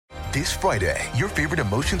This Friday, your favorite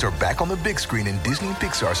emotions are back on the big screen in Disney and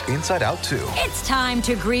Pixar's Inside Out 2. It's time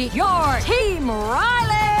to greet your Team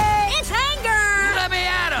Riley. It's anger. Let me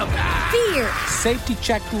at him. Fear. Safety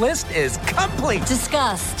checklist is complete.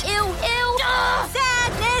 Disgust. Ew.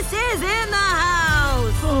 Sadness is in the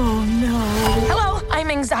house. Oh, no. Hello, I'm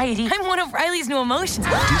anxiety. I'm one of Riley's new emotions.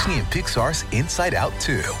 Disney and Pixar's Inside Out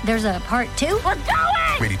 2. There's a part 2? We're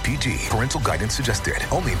going! Rated PG. Parental guidance suggested.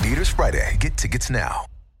 Only in theaters Friday. Get tickets now.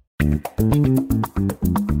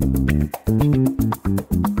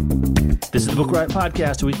 This is the Book Riot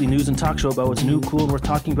Podcast, a weekly news and talk show about what's new, cool, and worth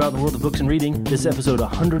talking about in the world of books and reading. This is episode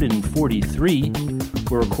 143.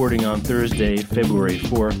 We're recording on Thursday, February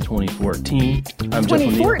 4th, 2014. I'm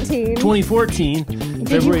 2014? 2014. Did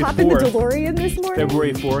February you hop 4th, in the DeLorean this morning?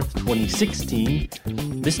 February 4th, 2016.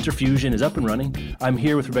 Mr. Fusion is up and running. I'm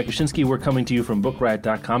here with Rebecca Schinsky. We're coming to you from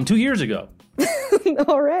BookRiot.com 2 years ago.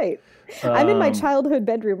 All right. I'm in my childhood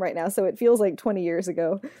bedroom right now, so it feels like 20 years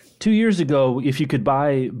ago. 2 years ago, if you could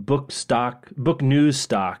buy book news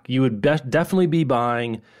stock, you would definitely be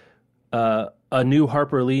buying a new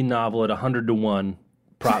Harper Lee novel at 100 to 1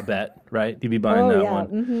 prop bet, right? You'd be buying that one.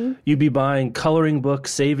 Mm-hmm. You'd be buying coloring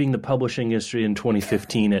books, Saving the Publishing Industry in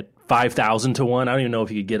 2015 at 5,000 to 1. I don't even know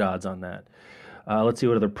if you could get odds on that. Let's see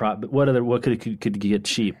what could you get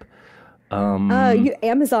cheap.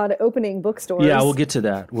 Amazon opening bookstores. Yeah, we'll get to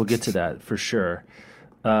that for sure.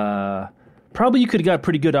 Probably you could have got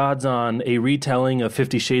pretty good odds on a retelling of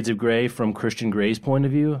 50 Shades of Grey from Christian Grey's point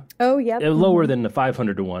of view. Oh, yeah. Lower than the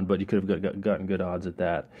 500 to 1, but you could have gotten good odds at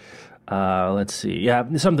that. Let's see. Yeah,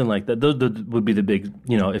 something like that. Those would be the big,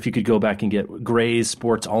 if you could go back and get Grey's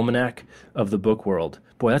Sports Almanac of the book world.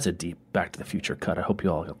 Boy, that's a deep Back to the Future cut. I hope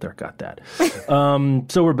you all out there got that.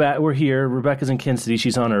 So we're back. We're here. Rebecca's in Kansas City.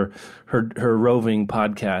 She's on her roving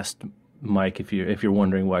podcast mic. If you're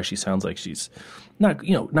wondering why she sounds like she's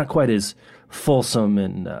not quite as fulsome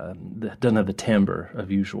and doesn't have the timbre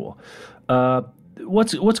of usual.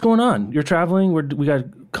 What's going on? You're traveling. We got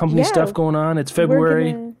company stuff going on. It's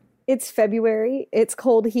February. It's February. It's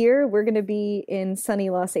cold here. We're going to be in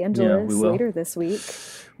sunny Los Angeles later this week.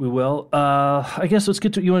 We will. I guess let's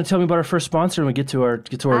get to. You want to tell me about our first sponsor, and we get to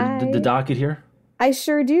the docket here. I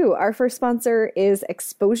sure do. Our first sponsor is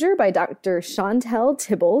Exposure by Dr. Chantel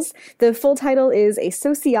Tibbles. The full title is A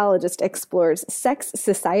Sociologist Explores Sex,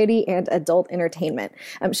 Society, and Adult Entertainment.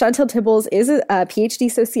 Chantel Tibbles is a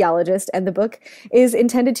PhD sociologist, and the book is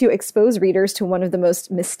intended to expose readers to one of the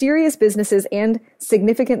most mysterious businesses and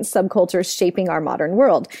significant subcultures shaping our modern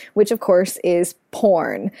world, which, of course, is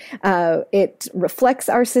porn. It reflects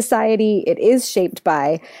our society. It is shaped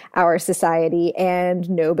by our society, and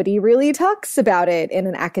nobody really talks about it in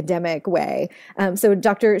an academic way. So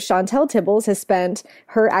Dr. Chantel Tibbles has spent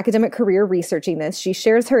her academic career researching this. She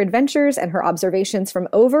shares her adventures and her observations from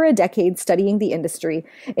over a decade studying the industry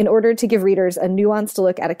in order to give readers a nuanced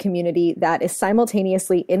look at a community that is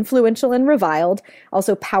simultaneously influential and reviled,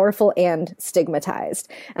 also powerful and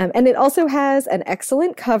stigmatized. And it also has an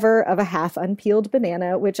excellent cover of a half unpeeled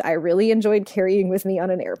banana, which I really enjoyed carrying with me on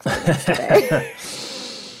an airplane yesterday.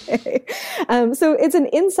 So it's an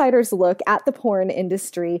insider's look at the porn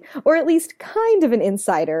industry, or at least kind of an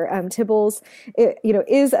insider. Tibbles,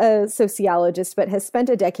 is a sociologist, but has spent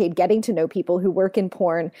a decade getting to know people who work in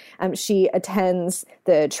porn. She attends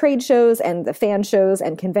the trade shows and the fan shows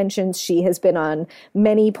and conventions. She has been on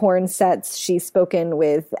many porn sets. She's spoken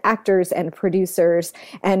with actors and producers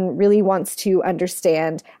and really wants to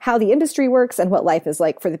understand how the industry works and what life is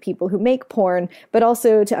like for the people who make porn, but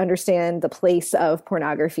also to understand the place of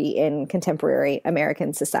pornography in contemporary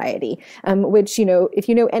American society, which, if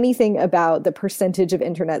you know anything about the percentage of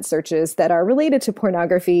internet searches that are related to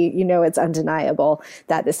pornography, it's undeniable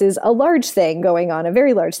that this is a large thing going on, a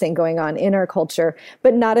very large thing going on in our culture,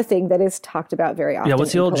 but not a thing that is talked about very often. Yeah,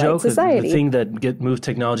 what's the old joke? Society. The thing that moves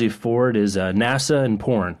technology forward is NASA and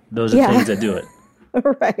porn. Those are things that do it.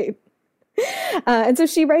 Right. And so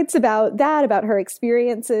she writes about that, about her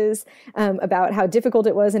experiences, about how difficult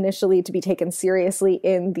it was initially to be taken seriously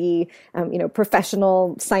in the,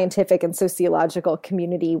 professional, scientific, and sociological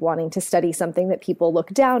community, wanting to study something that people look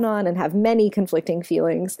down on and have many conflicting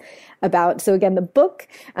feelings about. So again, the book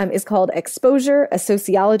is called Exposure, A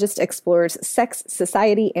Sociologist Explores Sex,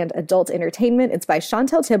 Society, and Adult Entertainment. It's by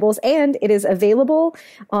Chantel Tibbles, and it is available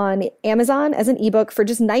on Amazon as an ebook for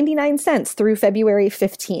just 99 cents through February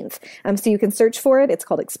 15th. So you can search for it. It's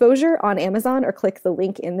called Exposure on Amazon, or click the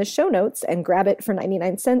link in the show notes and grab it for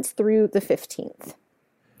 99 cents through the 15th.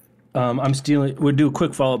 We'll do a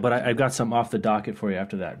quick follow-up, but I've got something off the docket for you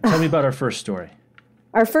after that. Tell me about our first story.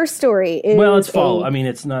 Our first story is it's fall. I mean,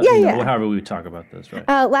 it's not, however we talk about this, right?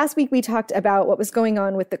 Last week we talked about what was going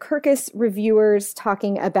on with the Kirkus reviewers,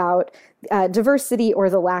 talking about diversity or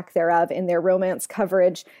the lack thereof in their romance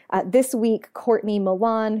coverage. This week, Courtney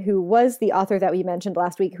Milan, who was the author that we mentioned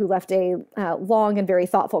last week, who left a long and very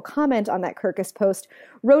thoughtful comment on that Kirkus post,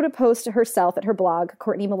 wrote a post herself at her blog,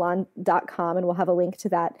 CourtneyMilan.com, and we'll have a link to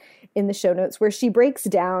that in the show notes, where she breaks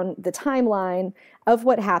down the timeline of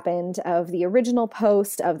what happened, of the original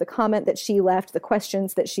post, of the comment that she left, the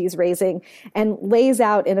questions that she's raising, and lays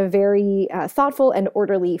out in a very thoughtful and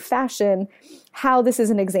orderly fashion how this is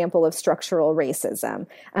an example of structural racism,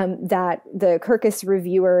 that the Kirkus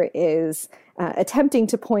reviewer is attempting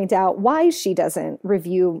to point out why she doesn't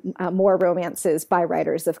review more romances by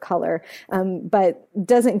writers of color, but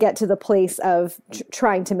doesn't get to the place of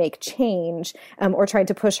trying to make change or trying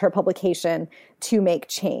to push her publication to make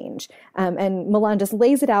change. And Milan just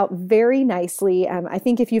lays it out very nicely. I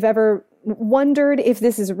think if you've ever wondered if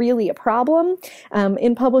this is really a problem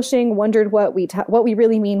in publishing, wondered what we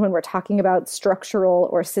really mean when we're talking about structural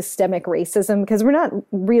or systemic racism, because we're not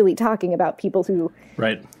really talking about people who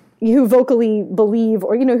vocally believe,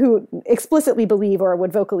 or who explicitly believe or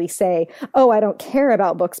would vocally say, "Oh, I don't care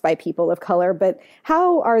about books by people of color," but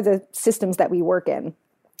how are the systems that we work in?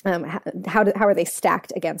 How are they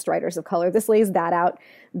stacked against writers of color? This lays that out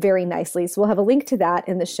very nicely. So we'll have a link to that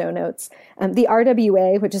in the show notes. The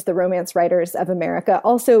RWA, which is the Romance Writers of America,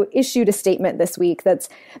 also issued a statement this week that's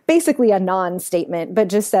basically a non-statement, but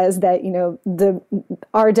just says that, the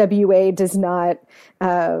RWA does not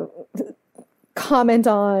comment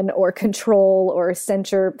on or control or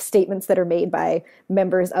censure statements that are made by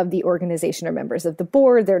members of the organization or members of the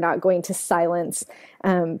board. They're not going to silence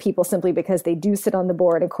people simply because they do sit on the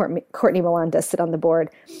board, and Courtney Milan does sit on the board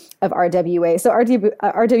of RWA. So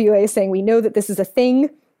RWA is saying, we know that this is a thing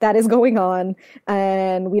that is going on,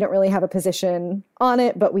 and we don't really have a position on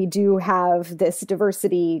it, but we do have this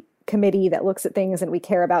diversity committee that looks at things, and we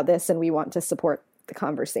care about this, and we want to support the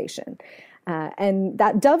conversation. And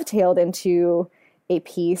that dovetailed into a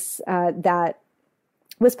piece that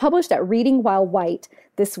was published at Reading While White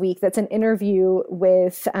this week. That's an interview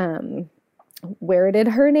with, where did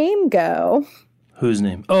her name go? Whose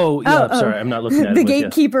name? Sorry, I'm not looking at it. The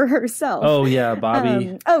gatekeeper herself. Oh, yeah,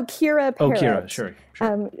 Bobby. Kira Parrott. Oh, Kira, sure.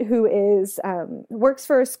 Who is works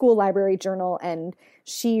for a school library journal, and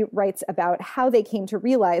she writes about how they came to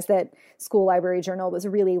realize that School Library Journal was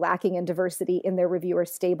really lacking in diversity in their reviewer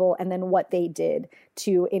stable, and then what they did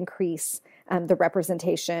to increase the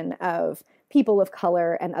representation of people of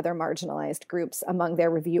color and other marginalized groups among their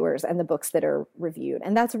reviewers and the books that are reviewed.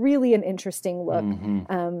 And that's really an interesting look.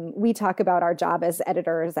 Mm-hmm. We talk about our job as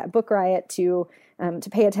editors at Book Riot to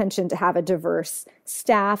pay attention to have a diverse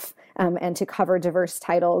staff and to cover diverse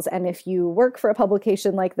titles. And if you work for a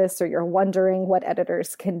publication like this, or you're wondering what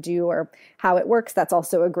editors can do or how it works, that's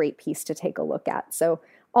also a great piece to take a look at. So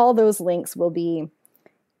all those links will be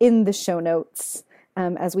in the show notes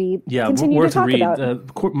as we continue to talk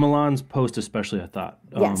about. Milan's post especially, I thought,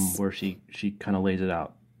 yes. where she kind of lays it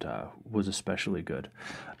out, was especially good.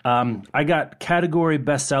 I got category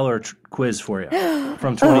bestseller quiz for you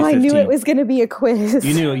from 2015. Oh, I knew it was going to be a quiz.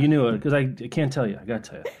 You knew it, because I can't tell you. I got to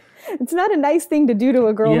tell you. It's not a nice thing to do to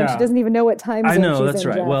a girl when she doesn't even know what time zone she's in. I know, that's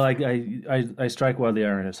right. Jeff. Well, I strike while the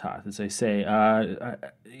iron is hot, as they say.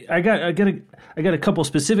 I got a couple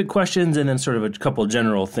specific questions and then sort of a couple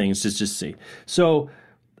general things to just see. So,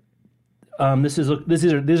 these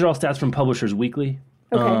are all stats from Publishers Weekly.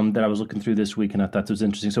 Okay. That I was looking through this week, and I thought this was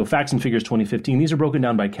interesting. So, Facts and Figures 2015. These are broken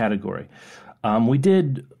down by category. We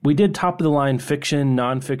did top of the line fiction,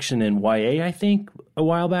 nonfiction, and YA, I think, a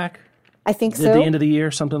while back. I think so. At the end of the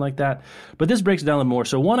year, something like that. But this breaks it down a little more.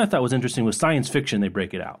 So one I thought was interesting was science fiction. They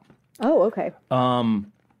break it out. Oh, okay.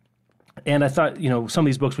 And I thought, some of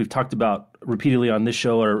these books we've talked about repeatedly on this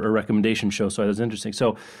show or a recommendation show, so that was interesting.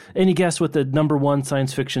 So any guess what the number one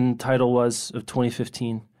science fiction title was of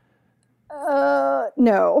 2015?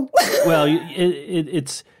 No. Well,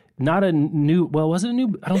 it's not a new. Well, was it a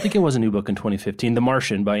new? I don't think it was a new book in 2015. The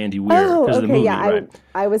Martian by Andy Weir. Oh, okay. Of the movie, yeah, right?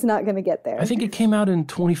 I was not going to get there. I think it came out in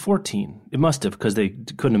 2014. It must have, because they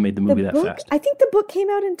couldn't have made the movie that fast. I think the book came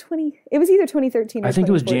out in It was either 2013 or I think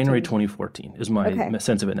it was 2014. January 2014 is my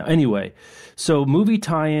sense of it now. Anyway, so movie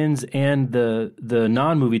tie-ins and the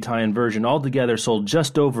non-movie tie-in version all together sold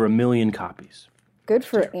just over 1 million copies. Good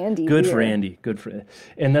for Andy. Good for Andy.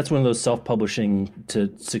 And that's one of those self-publishing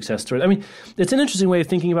to success stories. I mean, it's an interesting way of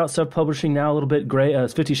thinking about self-publishing now a little bit.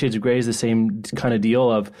 50 Shades of Grey is the same kind of deal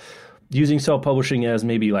of using self-publishing as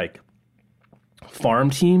maybe like farm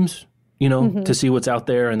teams, to see what's out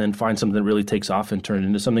there and then find something that really takes off and turn it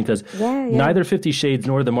into something. Because neither 50 Shades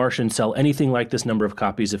nor The Martian sell anything like this number of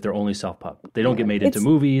copies if they're only self-pub. They don't get made into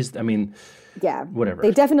movies. I mean, whatever.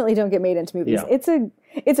 They definitely don't get made into movies. Yeah.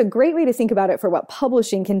 It's a great way to think about it for what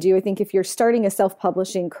publishing can do. I think if you're starting a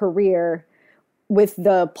self-publishing career with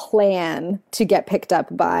the plan to get picked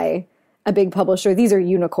up by a big publisher, these are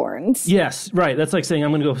unicorns. Yes, right. That's like saying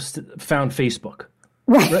I'm going to go found Facebook.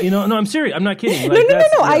 Right. No, I'm serious. I'm not kidding. No.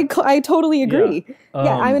 I totally agree.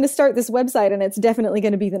 I'm going to start this website, and it's definitely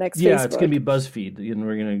going to be the next Facebook. Yeah, it's going to be BuzzFeed, and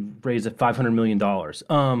we're going to raise it $500 million.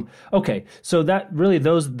 Okay, so that really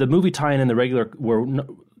the movie tie-in and the regular were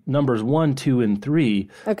numbers 1, 2, and 3.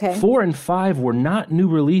 Okay. 4 and 5 were not new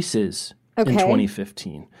releases in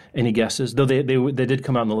 2015. Any guesses? Though they did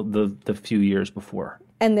come out in the few years before.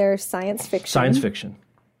 And they're science fiction. Science fiction.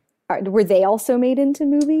 Were they also made into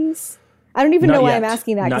movies? I don't even know why I'm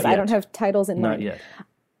asking that because I don't have titles in mind. Not yet.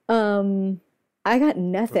 I got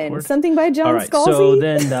nothing. Something by John Scalzi? So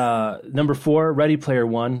then number 4, Ready Player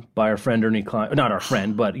One by our friend Ernie Klein. Not our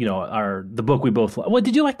friend, but the book we both like. Well,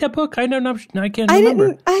 did you like that book? I can't remember. I didn't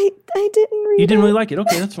read it. You didn't really like it?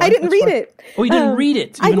 Okay, that's fine. I didn't read it. Oh, you didn't read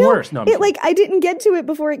it? Even worse. No, I didn't get to it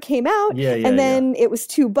before it came out. And then it was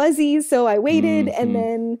too buzzy, so I waited, and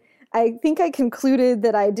then I think I concluded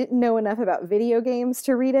that I didn't know enough about video games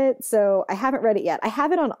to read it, so I haven't read it yet. I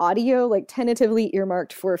have it on audio, tentatively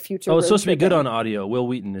earmarked for a future. Oh, it's supposed to be good on audio. Will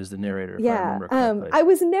Wheaton is the narrator, if I remember correctly. I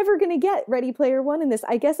was never going to get Ready Player One in this.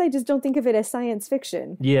 I guess I just don't think of it as science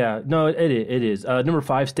fiction. Yeah, no, it is. Number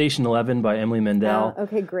 5, Station 11 by Emily Mendel.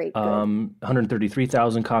 Okay, great.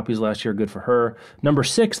 133,000 copies last year. Good for her. Number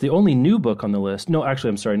 6, the only new book on the list. No,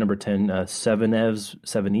 actually, I'm sorry. Number 10,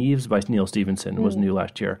 Seven Eves by Neil Stephenson was new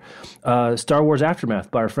last year. Star Wars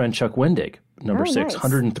Aftermath by our friend Chuck Wendig, number 6, nice.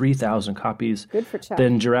 103,000 copies. Good for Chuck.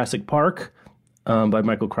 Then Jurassic Park by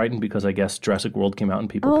Michael Crichton, because I guess Jurassic World came out and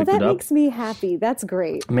people picked it up. Oh, that makes me happy. That's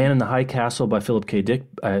great. Man in the High Castle by Philip K. Dick,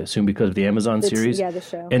 I assume because of the Amazon series. Yeah, the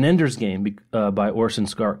show. And Ender's Game by Orson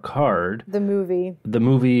Scott Card. The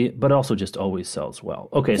movie, but also just always sells well.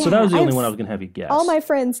 Okay, so that was the only one I was going to have you guess. All my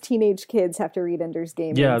friends' teenage kids have to read Ender's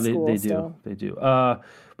Game in school. They do. They do.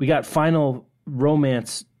 We got final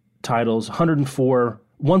romance titles,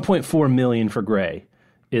 1.4 million for Grey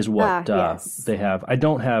is what they have. I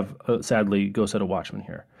don't have, sadly, Ghost Out of Watchmen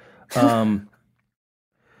here. Girl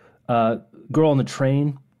on the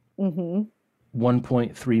Train,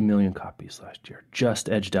 1.3 million copies last year,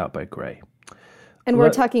 just edged out by Grey. And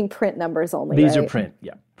we're talking print numbers only, These are print,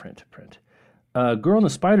 yeah, print. Girl on the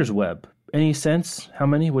Spider's Web, any sense? How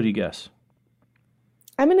many? What do you guess?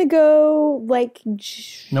 I'm going to go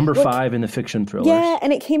number 5 in the fiction thrillers. Yeah,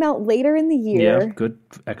 and it came out later in the year. Yeah, good.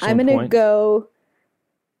 Excellent I'm going to go,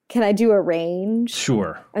 can I do a range?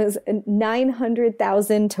 Sure. It was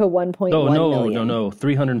 900,000 to 1.1 million. No,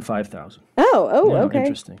 305,000. Oh, yeah, okay.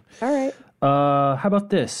 Interesting. All right. How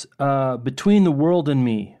about this? Between the World and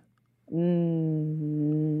Me.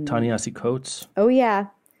 Ta-Nehisi Coates. Oh, yeah.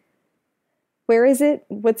 Where is it?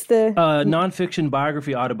 What's the... nonfiction,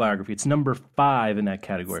 biography, autobiography. It's number 5 in that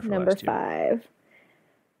category for last year. Number 5.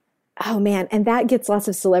 Oh, man. And that gets lots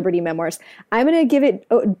of celebrity memoirs. I'm going to give it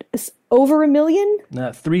over 1 million?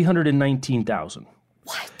 319,000.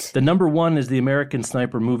 What? The number 1 is the American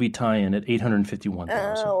Sniper movie tie-in at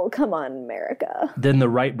 851,000. Oh, come on, America. Then The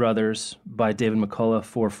Wright Brothers by David McCullough,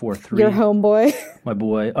 443. Your homeboy. My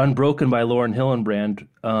boy. Unbroken by Lauren Hillenbrand.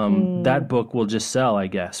 That book will just sell, I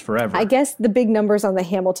guess, forever. I guess the big numbers on the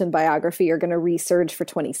Hamilton biography are going to resurge for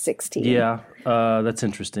 2016. Yeah, that's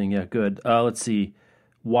interesting. Yeah, good. Let's see.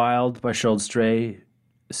 Wild by Charlotte Stray,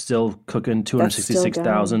 still cooking,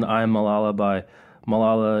 266,000. I'm Malala by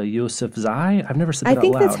Malala Yousafzai. I've never said that out loud. I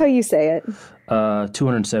think that's how you say it.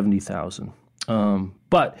 270,000.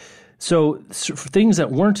 But so for things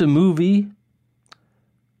that weren't a movie,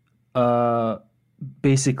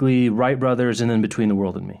 basically Wright Brothers and then Between the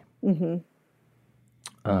World and Me. Mm-hmm.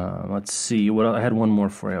 Let's see. I had one more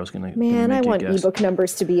for you. I was going to. Man, I want ebook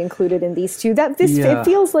numbers to be included in these two. It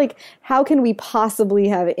feels like, how can we possibly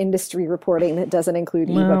have industry reporting that doesn't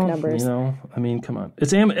include ebook numbers? I mean, come on.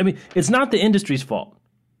 It's not the industry's fault.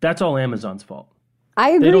 That's all Amazon's fault.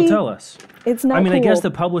 I agree. They don't tell us. It's not. I guess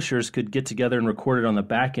the publishers could get together and record it on the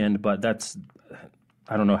back end, but I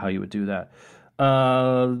don't know how you would do that.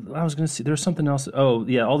 I was going to see. There's something else. Oh,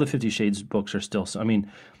 yeah. All the 50 Shades books are still.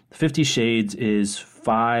 50 Shades is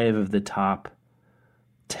 5 of the top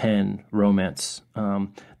 10 romance.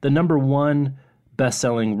 The number 1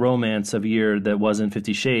 best-selling romance of year that wasn't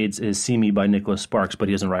 50 Shades is See Me by Nicholas Sparks, but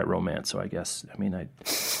he doesn't write romance, so I guess,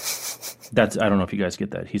 That's I don't know if you guys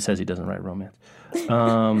get that. He says he doesn't write romance. You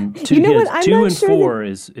know what? I'm 2 not and sure 4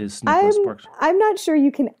 is Nicholas Sparks. I'm not sure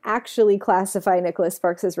you can actually classify Nicholas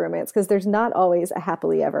Sparks as romance because there's not always a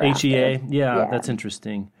happily ever after. HEA, yeah, that's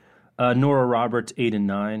interesting. Nora Roberts, 8 and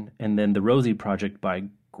 9, and then The Rosie Project by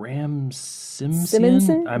Graham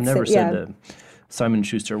Simonson. I've never said that. Simon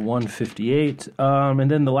Schuster, 158. And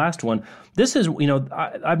then the last one. This is,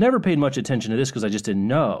 I've never paid much attention to this because I just didn't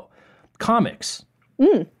know. Comics.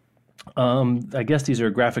 I guess these are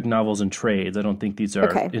graphic novels and trades. I don't think these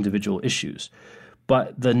are individual issues.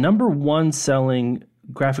 But the number one selling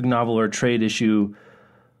graphic novel or trade issue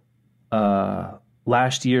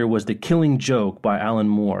last year was The Killing Joke by Alan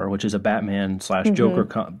Moore, which is a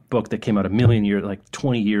Batman/Joker book that came out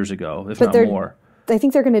 20 years ago, if not more. I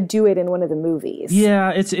think they're going to do it in one of the movies.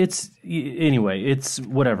 Yeah, anyway, it's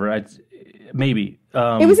whatever. Maybe.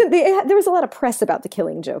 It wasn't. There was a lot of press about The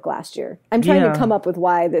Killing Joke last year. I'm trying to come up with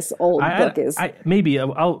why this old book is. Maybe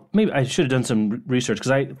I should have done some research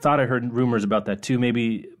because I thought I heard rumors about that too.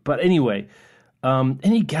 Maybe, but anyway,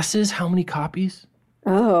 any guesses how many copies?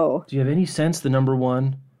 Oh, do you have any sense the number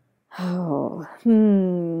one? Oh,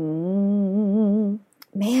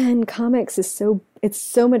 man, comics is so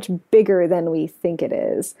much bigger than we think it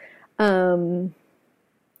is. 2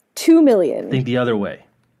 million. Think the other way.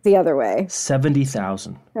 The other way.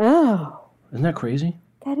 70,000. Oh. Isn't that crazy?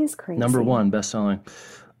 That is crazy. Number one, best-selling.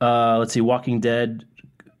 Let's see, Walking Dead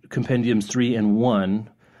Compendiums 3 and 1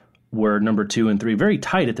 were number 2 and 3. Very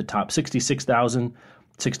tight at the top, 66,000,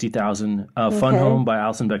 60,000. Fun Home by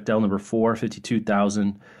Alison Bechdel, number 4,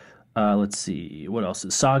 52,000. Let's see, what else?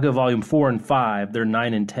 Saga Volume 4 and 5, they're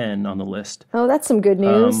 9 and 10 on the list. Oh, that's some good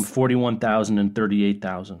news. 41,000 and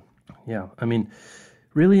 38,000. Yeah, I mean,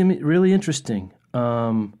 really interesting.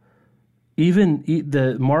 Even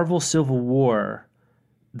the Marvel Civil War,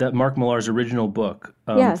 that Mark Millar's original book,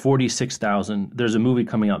 46,000. There's a movie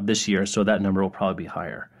coming out this year, so that number will probably be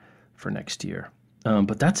higher for next year.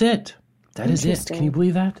 But that's it. That is it. Can you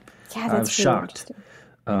believe that? Yeah, that's I was shocked.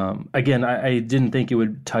 Again, I didn't think it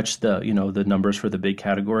would touch the numbers for the big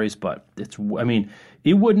categories, but it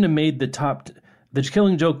wouldn't have made the top. The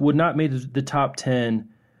Killing Joke would not have made the top 10.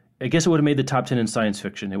 I guess it would have made the top 10 in science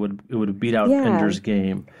fiction. It would have beat out Ender's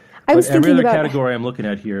Game. But every other category I'm looking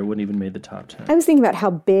at here, it wouldn't even made the top 10. I was thinking about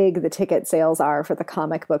how big the ticket sales are for the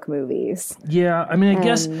comic book movies. Yeah, I mean, I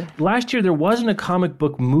guess last year there wasn't a comic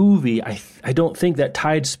book movie, I don't think, that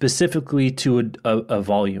tied specifically to a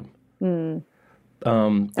volume.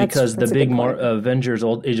 Because the big Avengers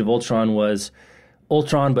Age of Ultron was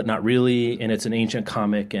Ultron, but not really, and it's an ancient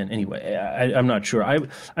comic. And anyway, I'm not sure. I'm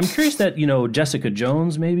curious that Jessica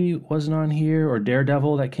Jones maybe wasn't on here, or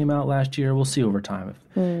Daredevil that came out last year. We'll see over time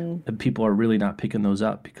if people are really not picking those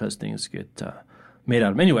up because things get made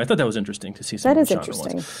out of them. Anyway, I thought that was interesting to see some. That is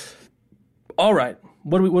interesting. Ones. All right,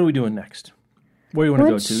 what are we doing next? Where do you want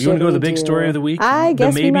to go to? You want to go to the big story of the week? I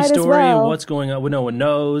guess the maybe we might story. As well. What's going on? No one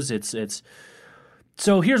knows. It's.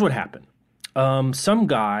 So here's what happened. Some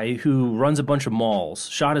guy who runs a bunch of malls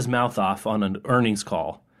shot his mouth off on an earnings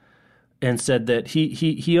call and said that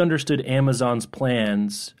he understood Amazon's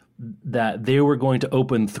plans that they were going to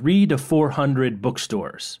open 300 to 400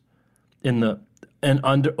 bookstores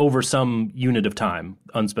over some unit of time,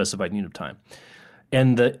 unspecified unit of time.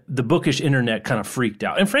 And the bookish internet kind of freaked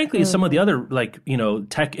out. And frankly, some of the other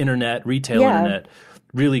tech internet, retail internet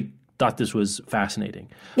really thought this was fascinating.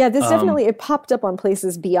 Yeah, this definitely, it popped up on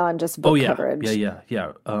places beyond just book coverage. Yeah.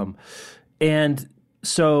 And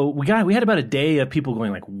so we had about a day of people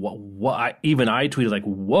going like, what? Even I tweeted like,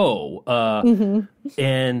 whoa.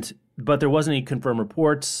 But there wasn't any confirmed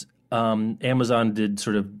reports. Amazon did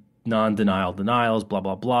sort of denials, blah,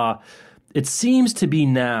 blah, blah. It seems to be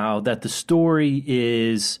now that the story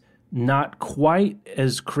is not quite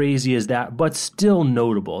as crazy as that, but still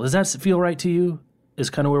notable. Does that feel right to you? Is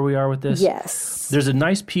kind of where we are with this? Yes. There's a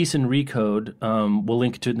nice piece in Recode. We'll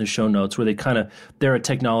link to it in the show notes where they're a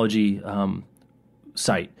technology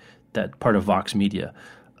site that part of Vox Media.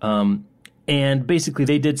 And basically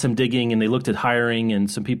they did some digging and they looked at hiring and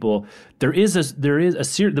some people.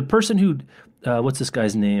 The person who, what's this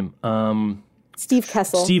guy's name? Steve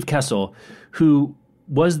Kessel. Steve Kessel, who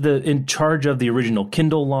was in charge of the original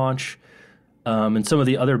Kindle launch. And some of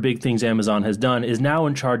the other big things Amazon has done, is now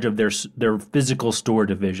in charge of their physical store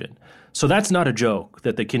division. So that's not a joke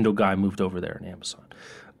that the Kindle guy moved over there in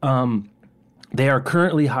Amazon. They are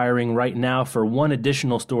currently hiring right now for one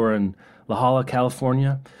additional store in La Jolla,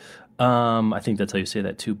 California. I think that's how you say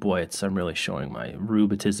that too. Boy, I'm really showing my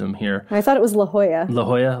rheumatism here. I thought it was La Jolla. La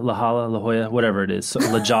Jolla, La Jolla, La Jolla, whatever it is. So,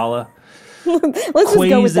 La Jolla. Let's just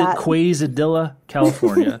go with that. Quezadilla,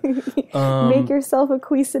 California. Make yourself a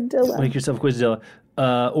quesadilla. Make yourself a Quezadilla.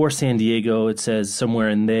 Or San Diego, it says somewhere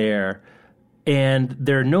in there. And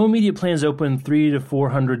there are no immediate plans to open 300 to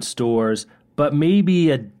 400 stores, but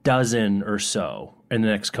maybe a dozen or so in the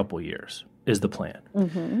next couple of years is the plan.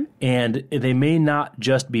 Mm-hmm. And they may not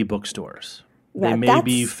just be bookstores. Yeah, they may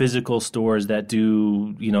be physical stores that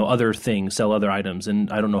do, other things, sell other items.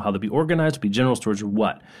 And I don't know how they'll be organized, be general stores or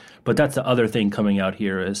what. But that's the other thing coming out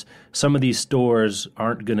here is some of these stores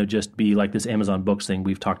aren't going to just be like this Amazon Books thing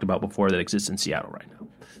we've talked about before that exists in Seattle right now.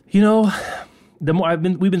 The more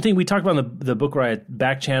we talked about the Book Riot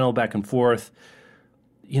back channel, back and forth.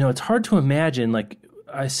 It's hard to imagine, like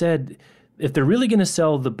I said, if they're really going to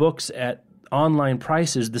sell the books at online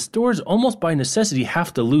prices, the stores almost by necessity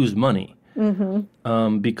have to lose money.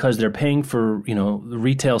 Mm-hmm. Because they're paying for, the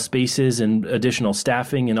retail spaces and additional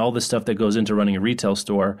staffing and all this stuff that goes into running a retail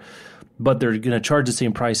store. But they're going to charge the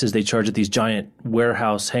same prices they charge at these giant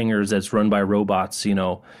warehouse hangars that's run by robots,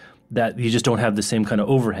 that you just don't have the same kind of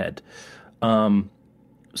overhead.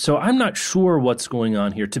 So I'm not sure what's going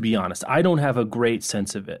on here, to be honest. I don't have a great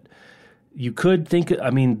sense of it. You could think,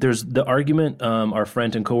 there's the argument, our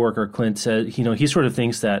friend and coworker Clint said, he sort of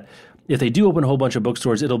thinks that if they do open a whole bunch of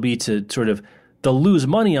bookstores, it'll be to they'll lose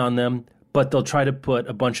money on them, but they'll try to put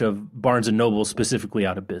a bunch of Barnes & Noble specifically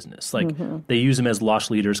out of business. Like they use them as loss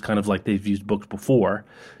leaders, kind of like they've used books before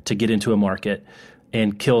to get into a market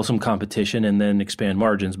and kill some competition and then expand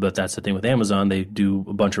margins. But that's the thing with Amazon. They do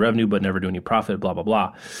a bunch of revenue but never do any profit, blah, blah,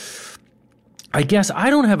 blah. I guess I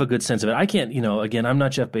don't have a good sense of it. I can't, again, I'm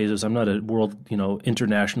not Jeff Bezos. I'm not a world,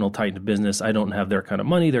 international titan of business. I don't have their kind of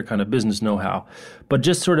money, their kind of business know-how. But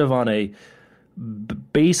just sort of on a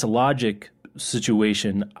base logic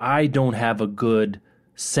situation, I don't have a good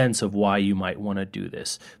sense of why you might want to do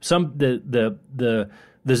this.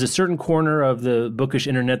 There's a certain corner of the bookish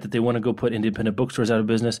internet that they want to go put independent bookstores out of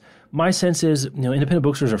business. My sense is, independent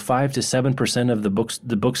bookstores are 5 to 7% of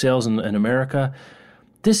the book sales in America.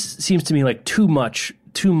 This seems to me like too much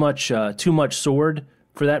sword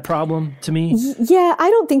for that problem to me. Yeah,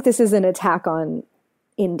 I don't think this is an attack on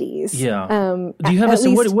indies. Yeah. Do you have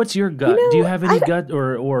what's your gut? Do you have any gut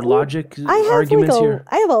or logic arguments here?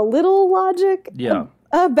 I have a little logic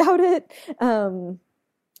about it.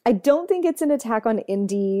 I don't think it's an attack on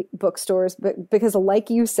indie bookstores, but because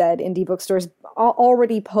like you said, indie bookstores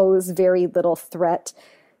already pose very little threat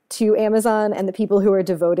to Amazon and the people who are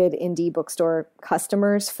devoted indie bookstore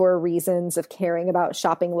customers for reasons of caring about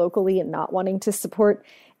shopping locally and not wanting to support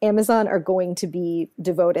Amazon are going to be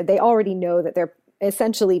devoted. They already know that they're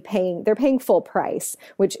essentially paying full price,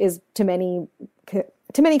 which is to many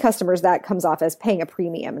customers that comes off as paying a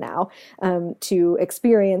premium now to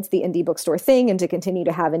experience the indie bookstore thing and to continue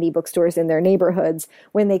to have indie bookstores in their neighborhoods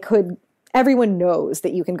when they could. Everyone knows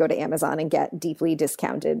that you can go to Amazon and get deeply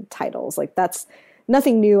discounted titles. Like that's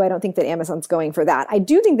nothing new. I don't think that Amazon's going for that. I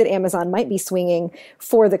do think that Amazon might be swinging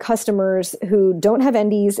for the customers who don't have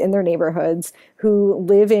indies in their neighborhoods, who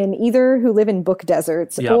live in book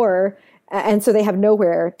deserts, and so they have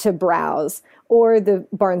nowhere to browse, or the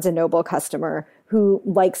Barnes & Noble customer who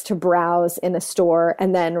likes to browse in a store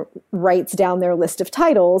and then writes down their list of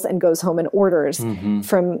titles and goes home and orders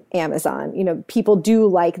from Amazon. People do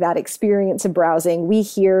like that experience of browsing. We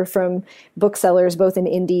hear from booksellers, both in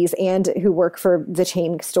indies and who work for the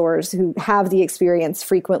chain stores, who have the experience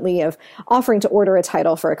frequently of offering to order a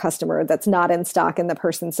title for a customer that's not in stock and the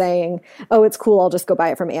person saying, oh, it's cool, I'll just go buy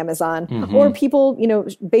it from Amazon. Or people,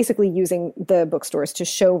 basically using the bookstores to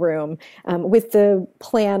showroom with the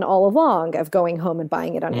plan all along of going home and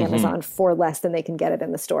buying it on Amazon for less than they can get it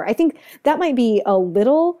in the store. I think that might be a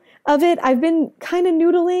little of it. I've been kind of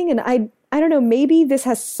noodling, and I don't know, maybe this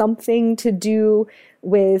has something to do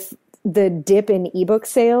with the dip in ebook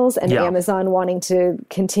sales and Amazon wanting to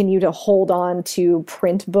continue to hold on to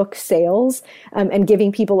print book sales and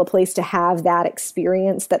giving people a place to have that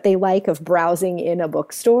experience that they like of browsing in a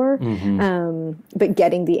bookstore, but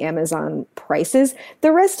getting the Amazon prices.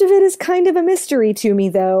 The rest of it is kind of a mystery to me,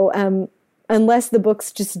 though, unless the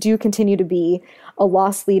books just do continue to be a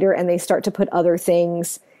loss leader and they start to put other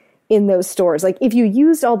things in those stores. Like if you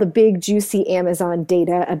used all the big juicy Amazon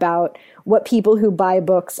data about what people who buy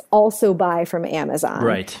books also buy from Amazon,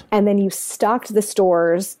 right, and then you stocked the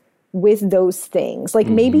stores with those things, like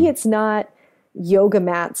maybe it's not yoga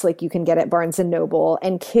mats like you can get at Barnes & Noble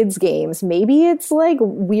and kids games. Maybe it's like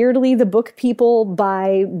weirdly the book people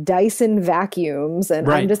buy Dyson vacuums and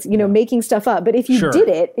I'm just, making stuff up. But if you did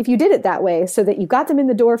it that way so that you got them in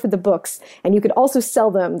the door for the books and you could also sell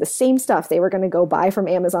them the same stuff they were going to go buy from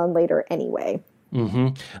Amazon later anyway.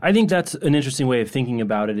 I think that's an interesting way of thinking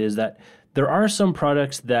about it, is that there are some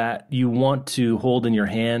products that you want to hold in your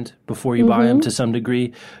hand before you buy them to some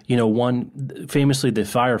degree. You know, one famously, the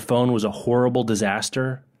Fire Phone was a horrible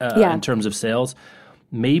disaster in terms of sales.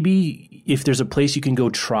 Maybe if there's a place you can go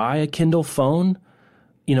try a Kindle phone,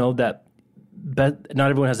 you know, that not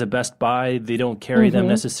everyone has a Best Buy. They don't carry them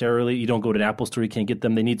necessarily. You don't go to an Apple store, you can't get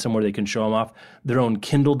them. They need somewhere they can show them off. Their own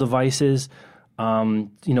Kindle devices. You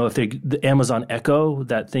know, if the Amazon Echo,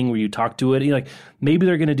 that thing where you talk to it, like maybe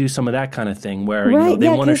they're going to do some of that kind of thing where you know, they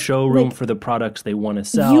want a showroom for the products they want to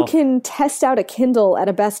sell. You can test out a Kindle at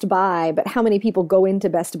a Best Buy, but how many people go into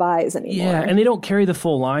Best Buys anymore? Yeah, and they don't carry the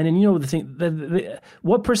full line. And you know, the thing,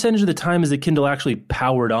 what percentage of the time is the Kindle actually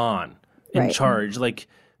powered on and charged? Like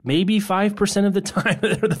maybe 5% of the time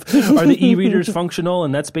are the e-readers functional,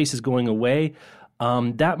 and that space is going away.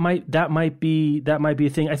 That might be a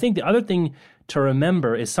thing. I think the other thing to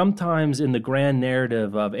remember is sometimes in the grand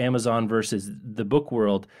narrative of Amazon versus the book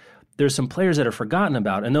world, there's some players that are forgotten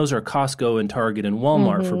about, and those are Costco and Target and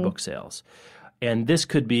Walmart for book sales. And this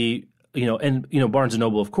could be, you know, and you know, Barnes and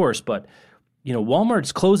Noble, of course, but you know,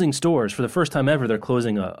 Walmart's closing stores for the first time ever. They're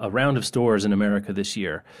closing a round of stores in America this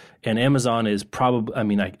year, and Amazon is probably, I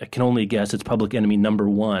mean, I can only guess it's public enemy number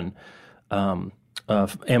one.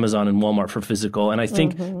 Amazon and Walmart for physical. And I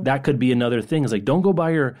think that could be another thing. Is like, don't go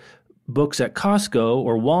buy your books at Costco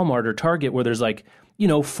or Walmart or Target where there's like, you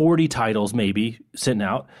know, 40 titles maybe sitting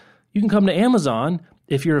out. You can come to Amazon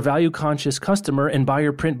if you're a value conscious customer and buy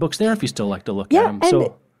your print books there if you still like to look at them.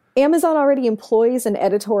 So Amazon already employs an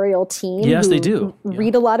editorial team. Yes, they do.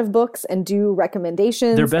 Read a lot of books and do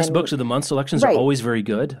recommendations. Their best books of the month selections are always very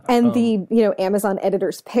good. And the, you know, Amazon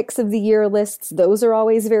editors' picks of the year lists, those are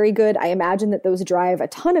always very good. I imagine that those drive a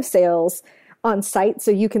ton of sales on site.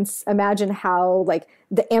 So you can imagine how like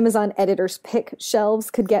the Amazon editors' pick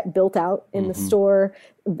shelves could get built out in the store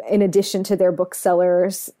in addition to their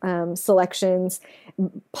booksellers' selections.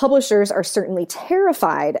 Publishers are certainly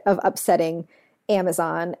terrified of upsetting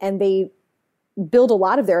Amazon, and they build a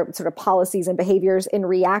lot of their sort of policies and behaviors in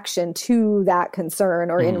reaction to that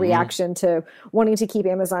concern or in reaction to wanting to keep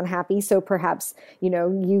Amazon happy. So perhaps, you know,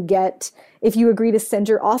 you get, if you agree to send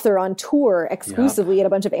your author on tour exclusively at a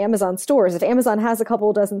bunch of Amazon stores, if Amazon has a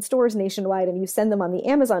couple dozen stores nationwide and you send them on the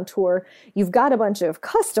Amazon tour, you've got a bunch of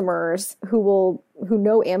customers who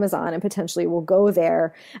know Amazon and potentially will go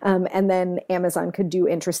there. And then Amazon could do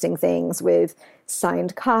interesting things with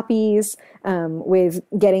signed copies, with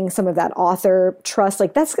getting some of that author trust.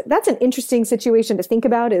 Like that's an interesting situation to think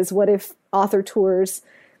about, is what if author tours,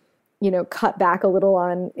 you know, cut back a little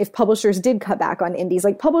on, if publishers did cut back on indies.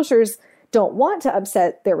 Like publishers don't want to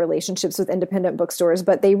upset their relationships with independent bookstores,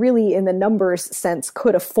 but they really, in the numbers sense,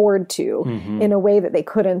 could afford to in a way that they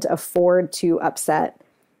couldn't afford to upset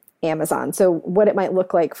Amazon. So what it might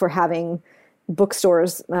look like for having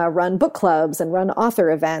bookstores run book clubs and run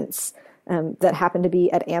author events that happen to be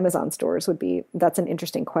at Amazon stores that's an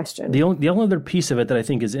interesting question. The only other piece of it that I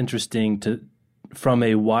think is interesting from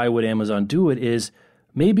a why would Amazon do it is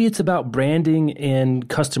maybe it's about branding and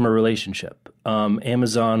customer relationship.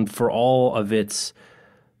 Amazon, for all of its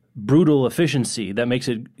brutal efficiency, that makes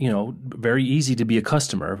it, you know, very easy to be a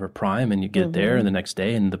customer for Prime, and you get there and the next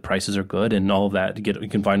day and the prices are good and all of that. You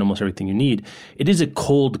can find almost everything you need. It is a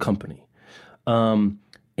cold company.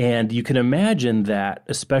 And you can imagine that,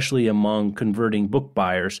 especially among converting book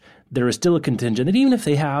buyers, there is still a contingent that even if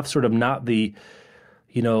they have sort of not the,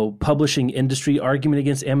 you know, publishing industry argument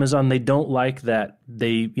against Amazon, they don't like that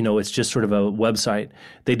they, you know, it's just sort of a website.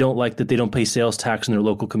 They don't like that they don't pay sales tax in their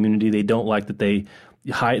local community. They don't like that they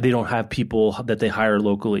don't have people that they hire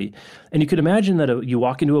locally. And you could imagine that you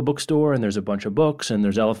walk into a bookstore and there's a bunch of books and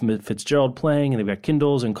there's Ella Fitzgerald playing and they've got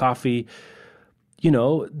Kindles and coffee. You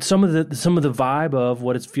know, some of the vibe of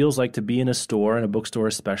what it feels like to be in a store, in a bookstore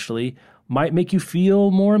especially, might make you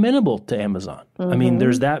feel more amenable to Amazon. I mean,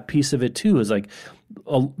 there's that piece of it too. Is like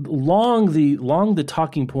long the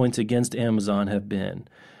talking points against Amazon have been,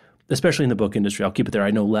 especially in the book industry. I'll keep it there.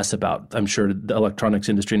 I know less about. I'm sure the electronics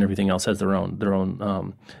industry and everything else has their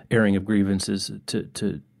own airing of grievances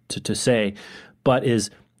to say, but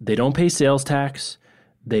is they don't pay sales tax,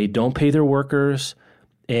 they don't pay their workers,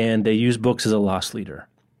 and they use books as a loss leader.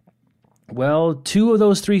 Well, two of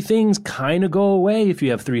those three things kind of go away if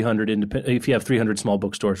you have 300 small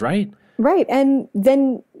bookstores, right? Right. And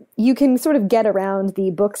then you can sort of get around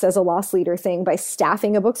the books as a loss leader thing by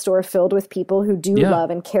staffing a bookstore filled with people who do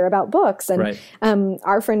love and care about books. And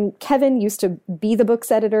our friend Kevin used to be the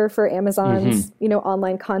books editor for Amazon's, you know,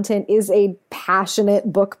 online content, is a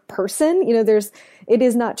passionate book person. You know, it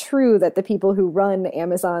is not true that the people who run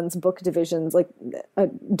Amazon's book divisions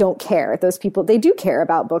don't care. Those people, they do care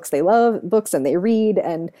about books. They love books and they read,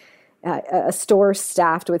 and a store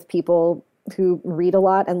staffed with people who read a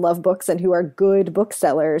lot and love books and who are good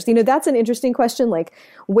booksellers. That's an interesting question. Like,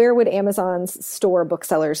 where would Amazon's store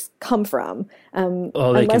booksellers come from?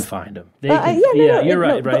 They can find them. You're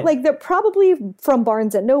right. But like, they're probably from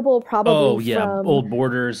Barnes and Noble, probably from Old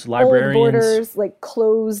Borders, librarians. Like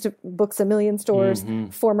closed Books A Million stores,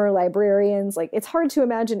 former librarians. Like, it's hard to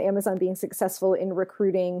imagine Amazon being successful in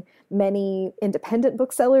recruiting many independent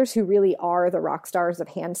booksellers who really are the rock stars of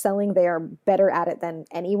hand selling. They are better at it than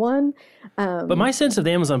anyone. But my sense of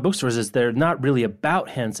the Amazon bookstores is they're not really about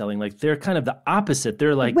hand selling. Like, they're kind of the opposite.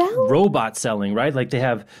 They're like robot selling, right? Like, they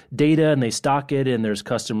have data and they stock it, and there's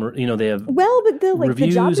customer, they have but the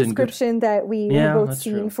job and description that we have both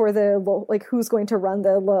seen for the who's going to run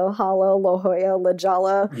the La Hala, La Jolla, La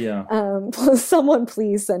Jala. Yeah. Someone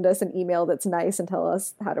please send us an email that's nice and tell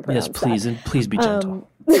us how to pronounce that. Yes, please, and please be gentle.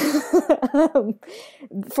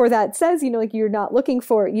 For that says, you're not looking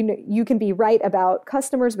for, you can be right about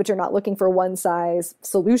customers, but you're not looking for one size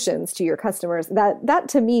solutions to your customers. That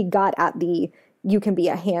to me got at the, you can be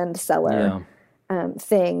a hand seller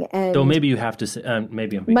thing. And though maybe you have to say,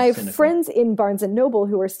 maybe I'm being my cynical. Friends in Barnes and Noble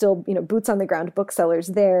who are still, boots on the ground booksellers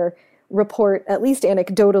there, report, at least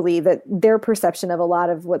anecdotally, that their perception of a lot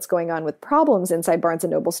of what's going on with problems inside Barnes &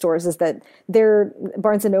 Noble stores is that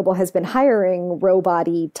Barnes & Noble has been hiring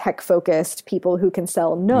robot-y, tech-focused people who can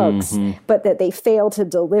sell nooks, but that they fail to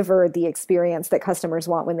deliver the experience that customers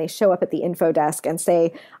want when they show up at the info desk and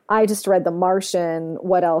say, I just read The Martian,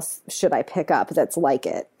 what else should I pick up that's like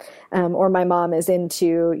it? Or my mom is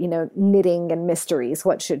into, knitting and mysteries,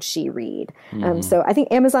 what should she read? So I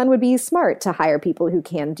think Amazon would be smart to hire people who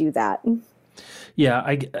can do that. Yeah,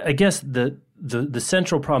 I guess the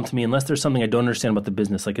central problem to me, unless there's something I don't understand about the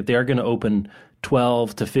business, like if they are going to open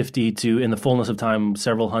 12 to 50 to, in the fullness of time,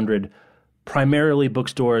 several hundred, primarily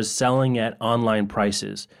bookstores selling at online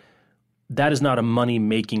prices, that is not a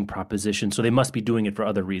money-making proposition, so they must be doing it for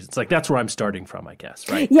other reasons. Like, that's where I'm starting from, I guess,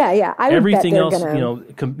 right? Yeah. I would Everything bet else,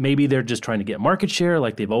 maybe they're just trying to get market share,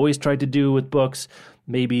 like they've always tried to do with books.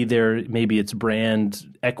 Maybe it's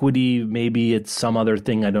brand equity. Maybe it's some other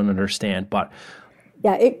thing I don't understand. But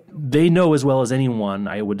they know as well as anyone,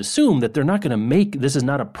 I would assume, that they're not going to this is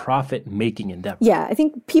not a profit-making endeavor. Yeah, I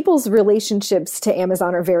think people's relationships to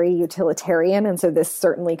Amazon are very utilitarian, and so this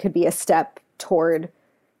certainly could be a step toward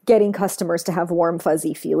getting customers to have warm,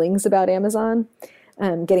 fuzzy feelings about Amazon,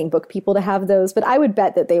 getting book people to have those. But I would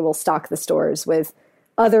bet that they will stock the stores with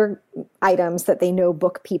other items that they know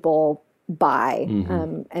book people buy,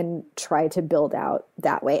 and try to build out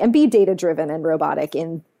that way and be data-driven and robotic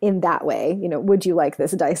in that way. Would you like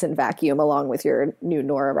this Dyson vacuum along with your new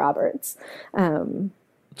Nora Roberts?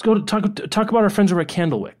 Let's go to talk about our friends over at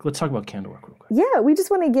Candlewick. Let's talk about Candlewick real quick. Yeah, we just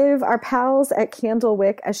want to give our pals at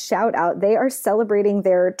Candlewick a shout out. They are celebrating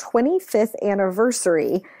their 25th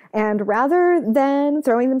anniversary. And rather than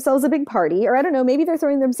throwing themselves a big party, or I don't know, maybe they're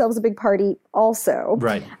throwing themselves a big party also.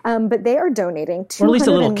 Right. But they are donating or at least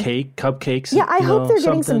a little cake, cupcakes. Yeah, I hope they're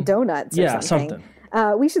getting some donuts or something.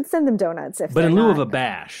 We should send them donuts But in lieu of a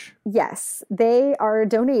bash. Yes, they are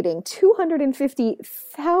donating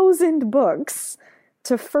 250,000 books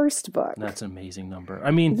to First Book. That's an amazing number. I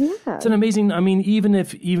mean, it's an amazing, even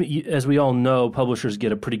as we all know, publishers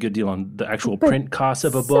get a pretty good deal on the actual print costs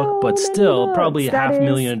of a book, but still books. Probably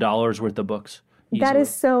 $500,000 worth of books. Easily. That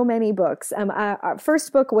is so many books. Our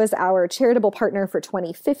First Book was our charitable partner for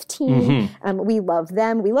 2015. We love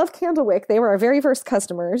them. We love Candlewick. They were our very first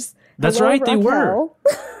customers. That's right, Raquel. They were.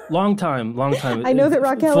 Long time. I know that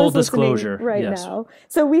Raquel full is disclosure right now.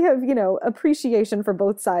 So we have, appreciation for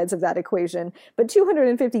both sides of that equation. But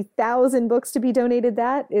 250,000 books to be donated,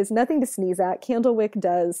 that is nothing to sneeze at. Candlewick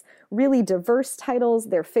does really diverse titles.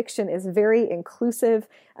 Their fiction is very inclusive.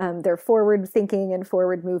 They're forward-thinking and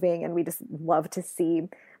forward-moving, and we just love to see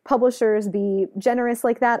publishers be generous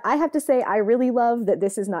like that. I have to say, I really love that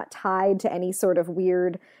this is not tied to any sort of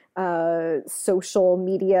weird social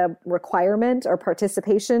media requirement or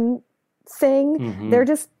participation thing. They're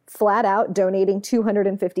just flat out donating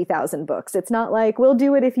 250,000 books. It's not like, we'll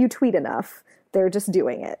do it if you tweet enough. They're just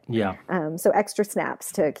doing it. Yeah. So extra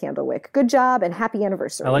snaps to Candlewick. Good job and happy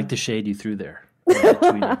anniversary. I like the shade you threw there.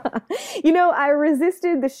 I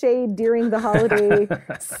resisted the shade during the holiday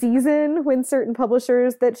season when certain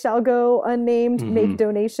publishers that shall go unnamed make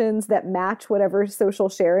donations that match whatever social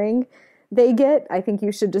sharing they get. I think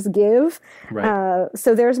you should just give. Right.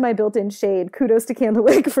 So there's my built-in shade. Kudos to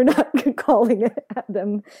Candlewick for not calling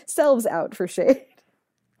themselves out for shade.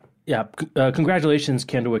 Yeah, congratulations,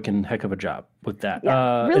 Candlewick, and heck of a job with that.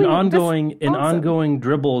 Yeah, really, an ongoing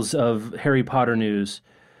dribbles of Harry Potter news.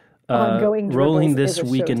 Ongoing Dribbles Rowling is this a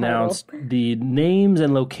week show announced the names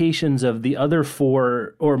and locations of the other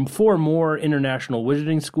four more international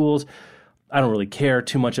wizarding schools. I don't really care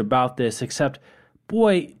too much about this, except,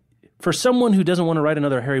 boy, for someone who doesn't want to write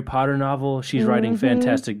another Harry Potter novel, she's writing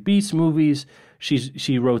Fantastic Beasts movies. She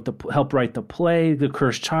helped write the play, The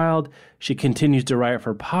Cursed Child. She continues to write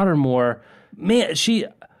for Pottermore. Man,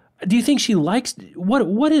 do you think she likes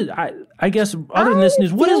what is I guess other than this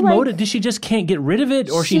news, what is motive? Does she just can't get rid of it,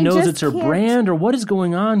 or she knows it's her brand, or what is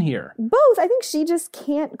going on here? Both. I think she just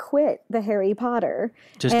can't quit the Harry Potter.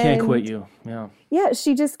 Can't quit you. Yeah. Yeah,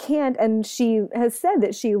 she just can't, and she has said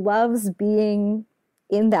that she loves being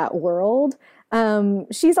in that world.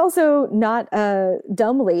 She's also not a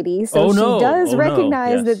dumb lady, so she does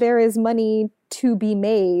recognize that there is money to be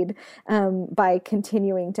made by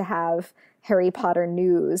continuing to have Harry Potter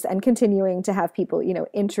news and continuing to have people,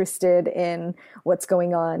 interested in what's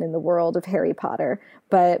going on in the world of Harry Potter.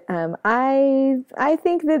 But I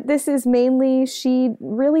think that this is mainly she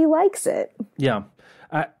really likes it. Yeah.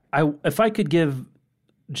 If I could give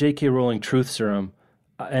J.K. Rowling truth serum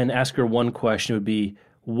and ask her one question, it would be,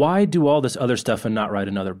 why do all this other stuff and not write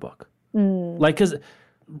another book? Because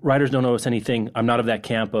writers don't owe us anything. I'm not of that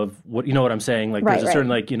camp of what, you know what I'm saying? Like there's a certain,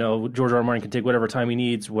 George R. R. Martin can take whatever time he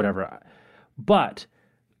needs, whatever. But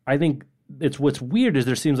I think what's weird is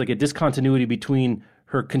there seems like a discontinuity between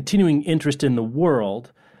her continuing interest in the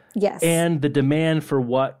world and the demand for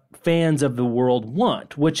what fans of the world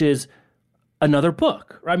want, which is another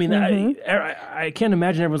book. I mean, I can't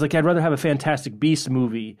imagine everyone's like, I'd rather have a Fantastic Beasts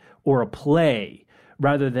movie or a play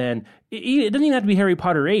rather than, it doesn't even have to be Harry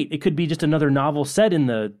Potter 8. It could be just another novel set in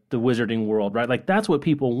the wizarding world, right? Like that's what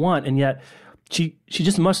people want. And yet she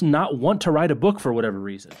just must not want to write a book for whatever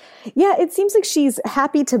reason. Yeah, it seems like she's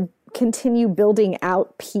happy to continue building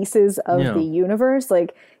out pieces of the universe.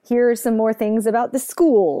 Like, here are some more things about the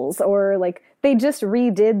schools, or like they just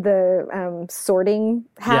redid the sorting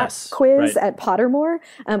hat quiz at Pottermore.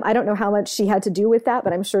 I don't know how much she had to do with that,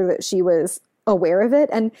 but I'm sure that she was aware of it.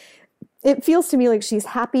 And it feels to me like she's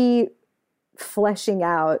happy fleshing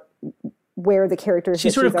out where the characters.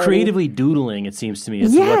 She's sort of creatively doodling, it seems to me.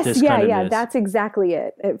 What this kind of is. That's exactly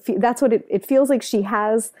it. That's what it feels like. She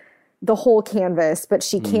has the whole canvas, but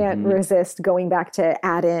she can't resist going back to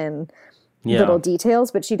add in little details,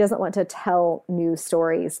 but she doesn't want to tell new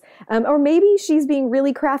stories. Or maybe she's being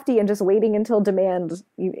really crafty and just waiting until demand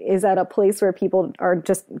is at a place where people are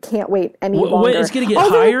just can't wait any longer. It's going to get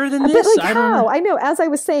higher than this? I don't know. I know. As I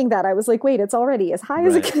was saying that, I was like, wait, it's already as high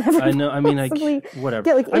as it can ever I know. I mean, whatever.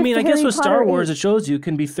 Yeah, I mean, I guess with Star Wars, it shows you it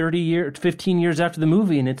can be 15 years after the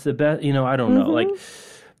movie, and it's the best, I don't know. Like,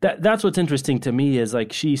 that's what's interesting to me is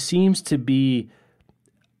like she seems to be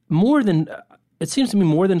more than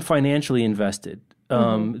financially invested.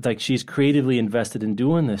 Like she's creatively invested in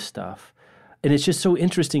doing this stuff. And it's just so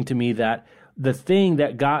interesting to me that the thing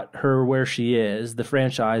that got her where she is, the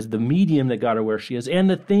franchise, the medium that got her where she is, and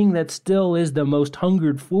the thing that still is the most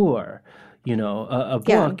hungered for, a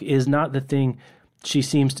book is not the thing she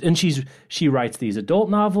seems to, and she writes these adult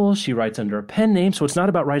novels, she writes under a pen name, so it's not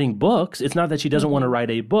about writing books. It's not that she doesn't want to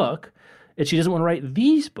write a book. She doesn't want to write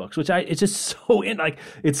these books, which it's just so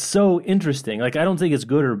it's so interesting. Like, I don't think it's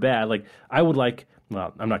good or bad. Like, I would like,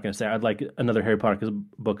 well, I'm not going to say I'd like another Harry Potter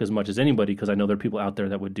book as much as anybody, because I know there are people out there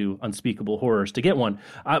that would do unspeakable horrors to get one.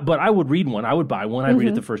 But I would read one. I would buy one. I'd read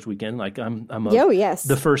it the first weekend. Like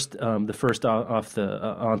the first off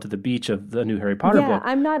onto the beach of the new Harry Potter book.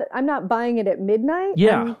 I'm not buying it at midnight.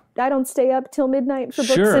 Yeah, I don't stay up till midnight for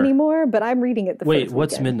books anymore. But I'm reading it the first weekend. Wait,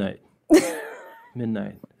 what's midnight?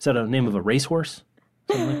 Midnight. Is that a name of a racehorse?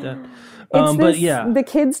 Something like that? But yeah. The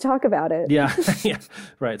kids talk about it. Yeah. Yeah.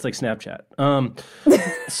 Right. It's like Snapchat.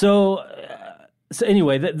 So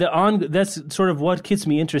anyway, that's sort of what gets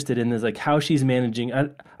me interested in, is like how she's managing.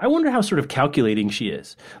 I wonder how sort of calculating she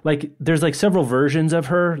is. Like, there's like several versions of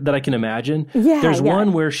her that I can imagine. Yeah. There's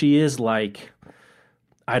one where she is like,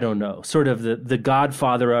 I don't know, sort of the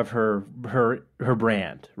godfather of her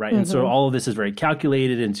brand, right? And so all of this is very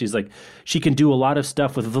calculated, and she's like, she can do a lot of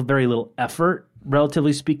stuff with very little effort,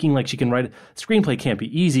 relatively speaking. Like, she can write, screenplay can't be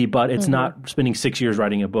easy, but it's not spending 6 years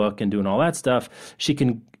writing a book and doing all that stuff. She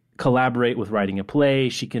can collaborate with writing a play.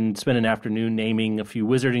 She can spend an afternoon naming a few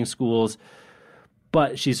wizarding schools,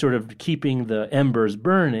 but she's sort of keeping the embers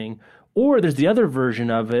burning. Or there's the other version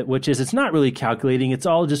of it, which is it's not really calculating. It's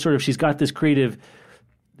all just sort of, she's got this creative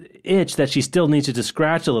itch that she still needs to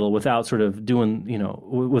scratch a little without sort of doing,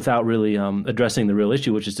 without really addressing the real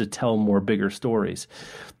issue, which is to tell more bigger stories.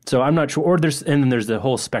 So I'm not sure. And then there's the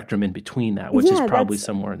whole spectrum in between that, which is probably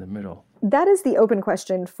somewhere in the middle. That is the open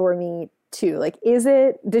question for me too. Like,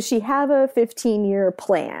 does she have a 15-year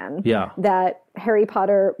plan Yeah. that Harry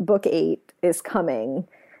Potter book 8 is coming,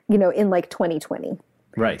 in like 2020?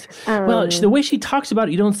 Right. Well, the way she talks about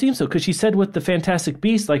it, you don't seem so, because she said with the Fantastic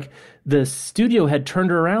Beasts, like the studio had turned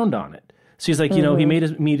her around on it. She's like, he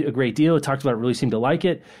made me a great deal. It talked about it, really seemed to like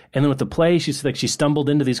it. And then with the play, she's like, she stumbled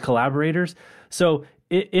into these collaborators. So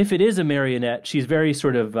if it is a marionette, she's very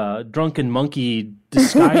sort of drunken monkey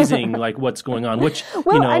disguising like what's going on, which,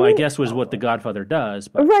 I guess was what The Godfather does.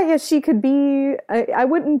 But. Right. Yeah, she could be, I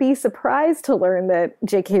wouldn't be surprised to learn that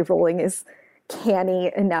J.K. Rowling is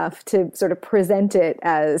canny enough to sort of present it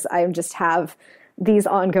as I just have these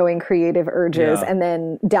ongoing creative urges, and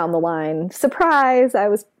then down the line, surprise,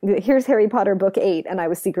 here's Harry Potter book 8, and I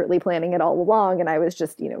was secretly planning it all along, and I was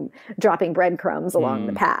just, dropping breadcrumbs along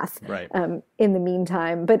the path. Right. In the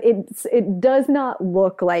meantime, but it does not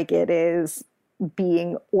look like it is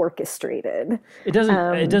being orchestrated. It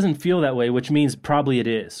doesn't feel that way, which means probably it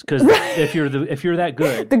is, because if you're that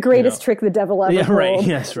good, the greatest trick the devil ever pulled. Right.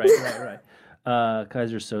 Yes. Right.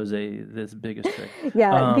 Kaiser Soze, this biggest trick.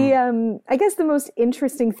 Yeah, I guess the most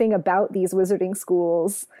interesting thing about these wizarding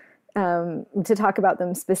schools, to talk about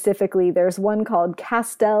them specifically, there's one called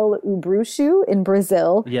Castel Ubruxo in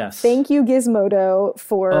Brazil. Yes. Thank you, Gizmodo,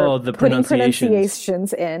 for the putting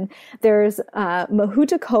pronunciations in. There's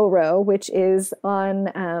Mahutakoro, which is on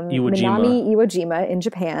Minami Iwo Jima in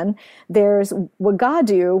Japan. There's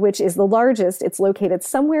Wagadu, which is the largest. It's located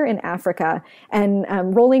somewhere in Africa. And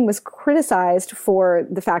Rowling was criticized for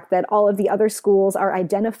the fact that all of the other schools are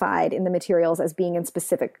identified in the materials as being in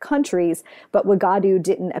specific countries, but Wagadu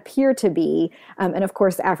didn't appear to be. And of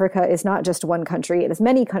course, Africa is not just one country, it is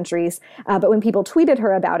many countries. But when people tweeted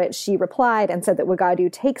her about it, she replied and said that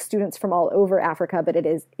Wagadu takes students from all over Africa, but it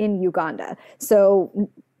is in Uganda.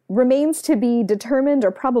 So remains to be determined,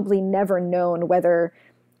 or probably never known, whether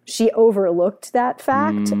she overlooked that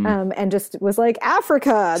fact and just was like,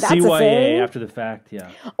 Africa, that's CYA a thing. After the fact,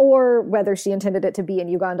 yeah. Or whether she intended it to be in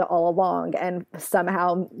Uganda all along and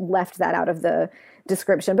somehow left that out of the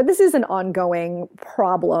description. But this is an ongoing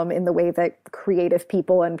problem in the way that creative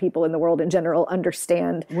people and people in the world in general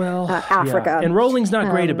understand Africa. Yeah. And Rowling's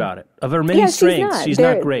not great about it. Of her many strengths, she's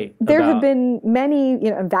not great. There have been many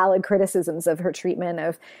valid criticisms of her treatment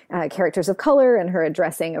of characters of color and her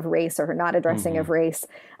addressing of race or her not addressing of race.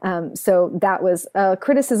 So that was a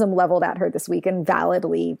criticism leveled at her this week, and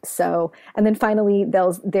validly so. And then finally,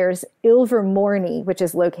 there's Ilvermorny, which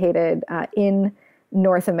is located in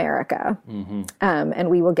North America. And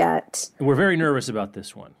we will get... We're very nervous about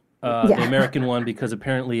this one. The American one, because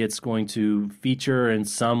apparently it's going to feature in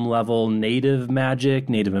some level Native magic,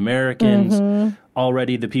 Native Americans.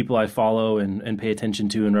 Already the people I follow and pay attention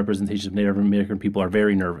to and representations of Native American people are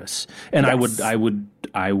very nervous. And yes.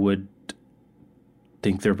 I would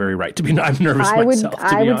think they're very right to be. I'm nervous myself.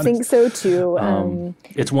 I would think so too.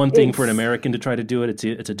 It's one thing for an American to try to do it.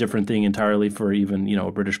 It's a different thing entirely for even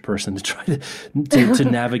a British person to try to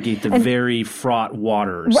navigate the very fraught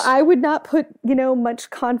waters. I would not put much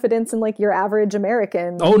confidence in like your average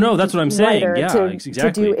American. Oh no, that's what I'm saying. Yeah,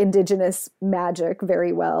 exactly. To do indigenous magic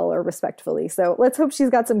very well or respectfully. So let's hope she's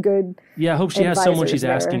got some good. Yeah, I hope she has someone she's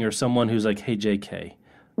asking, or someone who's like, "Hey, JK."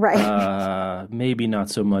 Right. Maybe not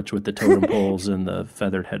so much with the totem poles and the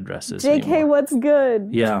feathered headdresses. JK, anymore. What's good?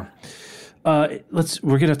 Yeah. We're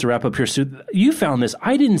gonna have to wrap up here. So you found this.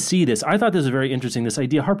 I didn't see this. I thought this was very interesting. This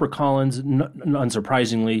idea, HarperCollins,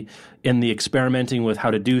 unsurprisingly, in the experimenting with how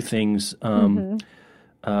to do things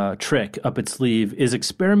trick up its sleeve, is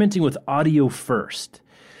experimenting with audio first.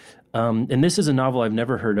 And this is a novel I've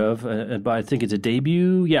never heard of, but I think it's a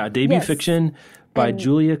debut. Yeah, debut fiction by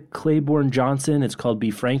Julia Claiborne Johnson. It's called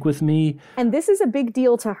Be Frank With Me. And this is a big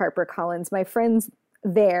deal to HarperCollins. My friends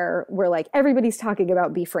there were like, everybody's talking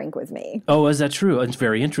about Be Frank With Me. Oh, is that true? It's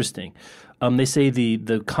very interesting. They say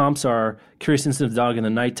the comps are Curious Incident of the Dog in the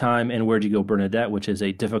Nighttime and Where'd You Go, Bernadette, which is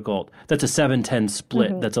that's a 7-10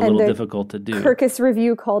 split. That's a little difficult to do. Kirkus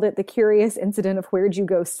Review called it The Curious Incident of Where'd You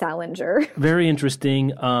Go, Salinger. Very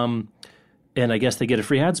interesting. And I guess they get a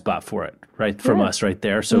free ad spot for it, right, from us right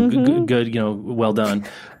there. So good, well done.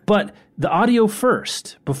 But the audio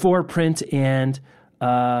first, before print and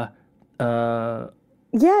ebook,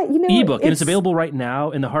 and it's available right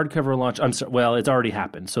now. And the hardcover launch, it's already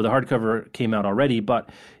happened. So the hardcover came out already, but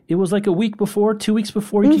it was like a week before, 2 weeks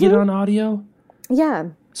before you could get it on audio. Yeah.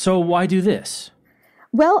 So why do this?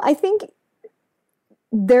 Well, I think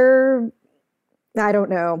I don't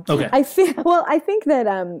know. Okay. I think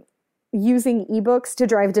that using ebooks to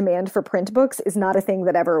drive demand for print books is not a thing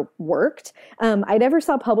that ever worked. I never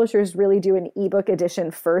saw publishers really do an ebook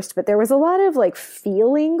edition first, but there was a lot of like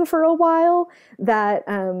feeling for a while that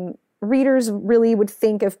readers really would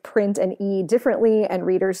think of print and e differently, and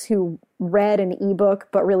readers who read an ebook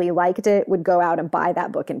but really liked it would go out and buy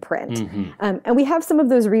that book in print. And we have some of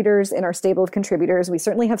those readers in our stable of contributors. We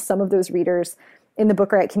certainly have some of those readers in the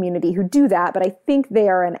Book Riot community who do that, but I think they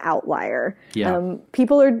are an outlier. Yeah.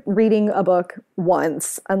 People are reading a book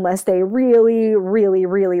once unless they really, really,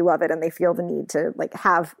 really love it and they feel the need to like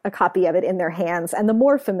have a copy of it in their hands. And the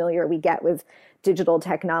more familiar we get with digital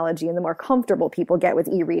technology and the more comfortable people get with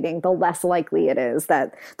e-reading, the less likely it is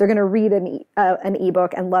that they're going to read an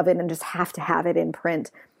ebook and love it and just have to have it in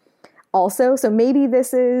print also. So maybe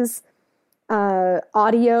this is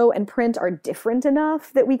audio and print are different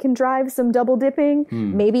enough that we can drive some double dipping.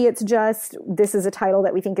 Maybe it's just this is a title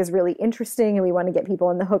that we think is really interesting and we want to get people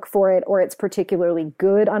on the hook for it, or it's particularly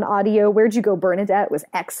good on audio. Where'd You Go, Bernadette was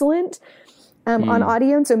excellent on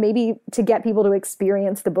audio. And so maybe to get people to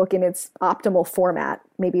experience the book in its optimal format,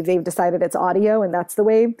 maybe they've decided it's audio and that's the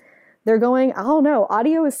way they're going. I don't know.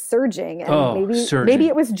 Audio is surging. And maybe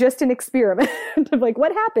it was just an experiment of like,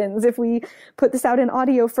 what happens if we put this out in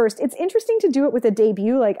audio first? It's interesting to do it with a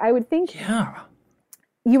debut. Like I would think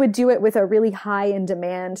you would do it with a really high in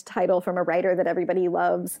demand title from a writer that everybody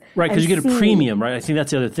loves. Right, because you get a premium, right? I think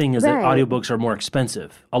that's the other thing is that audiobooks are more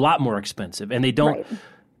expensive, a lot more expensive. And they don't... Right.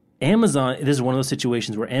 Amazon, this is one of those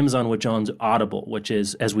situations where Amazon, which owns Audible, which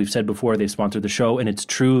is, as we've said before, they've sponsored the show, and it's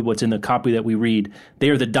true what's in the copy that we read, they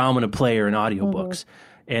are the dominant player in audiobooks.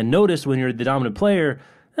 And notice when you're the dominant player,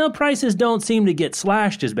 prices don't seem to get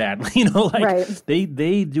slashed as badly.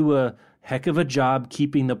 They do a heck of a job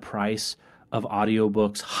keeping the price of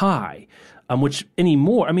audiobooks high, which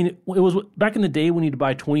anymore, I mean, it was back in the day when you'd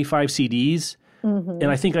buy 25 CDs, and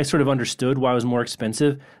I think I sort of understood why it was more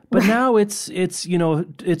expensive. But now it's a 100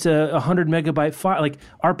 megabyte file. Like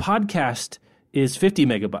our podcast is 50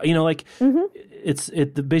 megabyte.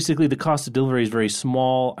 Basically the cost of delivery is very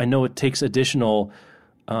small. I know it takes additional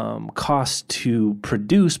cost to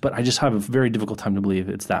produce, but I just have a very difficult time to believe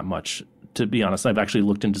it's that much. To be honest, I've actually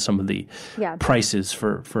looked into some of the prices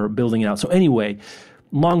for building it out. So anyway,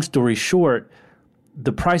 long story short,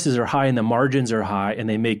 the prices are high and the margins are high and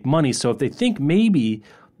they make money. So if they think maybe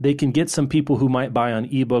they can get some people who might buy on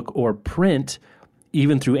ebook or print,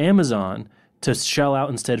 even through Amazon, to shell out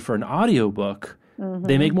instead for an audiobook,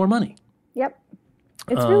 they make more money. Yep.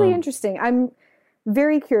 It's really interesting. I'm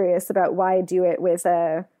very curious about why do it with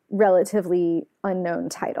a relatively unknown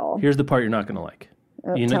title. Here's the part you're not going to like.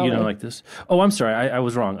 You don't like this? Oh, I'm sorry. I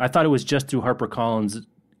was wrong. I thought it was just through HarperCollins'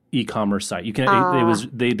 e-commerce site. You can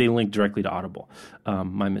they link directly to Audible.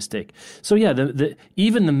 My mistake. So yeah,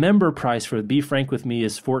 even the member price for Be Frank with Me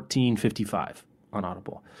is $14.55 on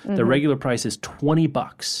Audible. The regular price is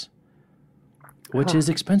 $20, which is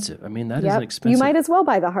expensive. I mean, that is expensive. You might as well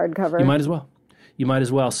buy the hardcover. You might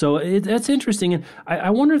as well. So that's interesting. And I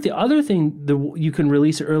wonder if the other thing you can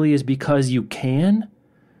release early is because you can.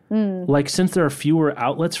 Like since there are fewer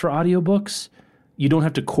outlets for audiobooks, you don't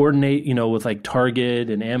have to coordinate, with like Target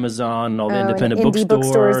and Amazon and all the independent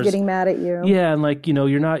bookstores getting mad at you. Yeah, and like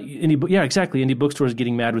you're not exactly. Indie bookstores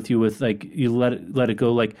getting mad with you with like you let it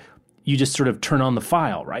go. Like you just sort of turn on the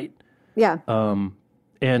file, right? Yeah.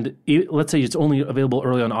 Let's say it's only available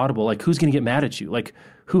early on Audible. Like who's going to get mad at you? Like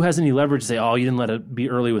who has any leverage to say, oh, you didn't let it be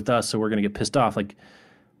early with us, so we're going to get pissed off? Like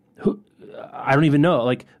who? I don't even know.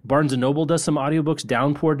 Like Barnes & Noble does some audiobooks.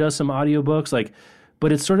 Downpour does some audiobooks. Like.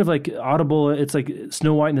 But it's sort of like Audible. It's like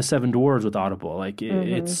Snow White and the Seven Dwarfs with Audible. Like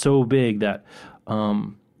it's so big that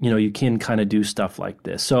you can kind of do stuff like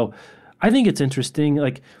this. So I think it's interesting.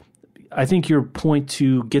 Like I think your point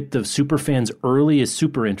to get the super fans early is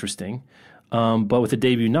super interesting. But with a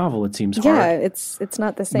debut novel, it seems hard. Yeah, it's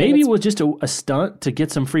not the same. Maybe it was just a stunt to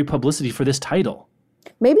get some free publicity for this title.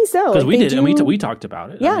 Maybe so. Because we did, and we talked about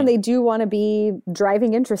it. Yeah, and they do want to be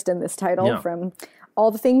driving interest in this title from all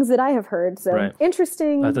the things that I have heard. So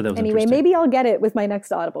interesting. I thought that was interesting. Maybe I'll get it with my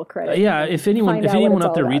next Audible credit. If anyone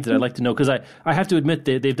out there reads it, I'd like to know, because I have to admit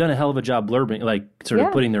they've done a hell of a job blurbing, like sort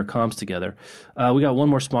of putting their comps together. We got one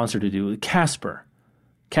more sponsor to do, Casper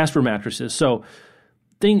mattresses. So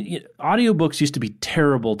audiobooks used to be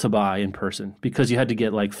terrible to buy in person because you had to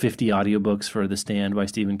get like 50 audiobooks for The Stand by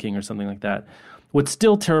Stephen King or something like that. What's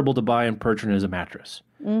still terrible to buy in person is a mattress.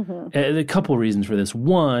 A couple of reasons for this.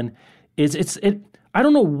 One is I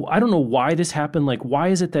don't know why this happened. Like, why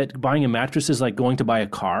is it that buying a mattress is like going to buy a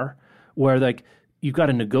car, where like you've got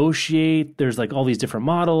to negotiate? There's like all these different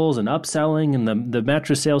models and upselling, and the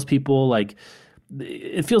mattress salespeople, like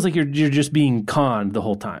it feels like you're just being conned the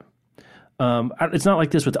whole time. It's not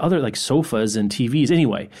like this with other like sofas and TVs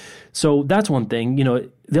anyway. So that's one thing.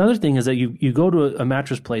 The other thing is that you go to a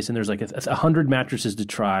mattress place and there's like 100 mattresses to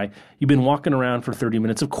try. You've been walking around for 30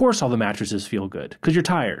 minutes. Of course, all the mattresses feel good because you're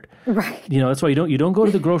tired. Right. That's why you don't go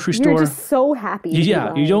to the grocery store. You're just so happy.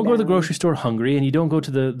 You don't go to the grocery store hungry, and you don't go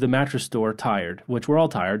to the mattress store tired, which we're all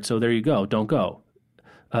tired. So there you go. Don't go.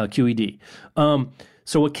 QED.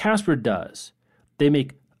 So what Casper does, they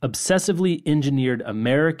make obsessively engineered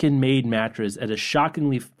American-made mattress at a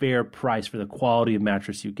shockingly fair price for the quality of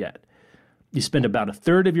mattress you get. You spend about a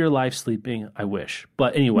third of your life sleeping. I wish.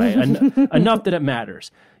 But anyway, enough that it matters.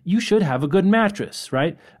 You should have a good mattress,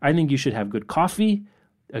 right? I think you should have good coffee,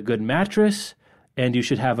 a good mattress, and you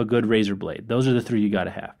should have a good razor blade. Those are the three you got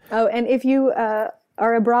to have. Oh, and if you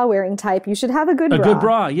are a bra-wearing type, you should have a good bra. A good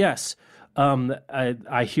bra, yes.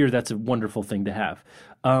 I hear that's a wonderful thing to have.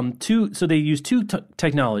 So they use two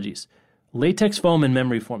technologies, latex foam and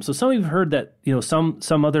memory foam. So some of you have heard that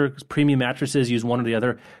some other premium mattresses use one or the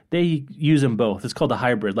other. They use them both. It's called a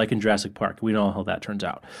hybrid, like in Jurassic Park. We know how that turns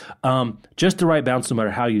out. Just the right balance no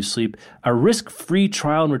matter how you sleep. A risk-free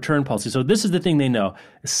trial and return policy. So this is the thing they know.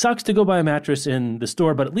 It sucks to go buy a mattress in the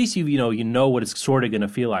store, but at least you know what it's sort of going to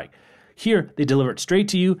feel like. Here, they deliver it straight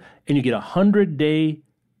to you, and you get a 100-day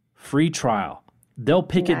free trial. They'll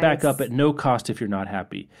pick it back up at no cost if you're not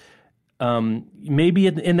happy. Maybe,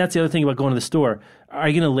 and that's the other thing about going to the store. Are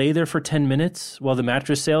you going to lay there for 10 minutes while the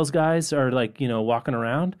mattress sales guys are walking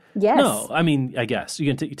around? Yes. No, I mean, I guess.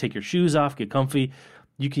 You can take your shoes off, get comfy.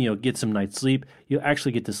 You can get some night's sleep. You'll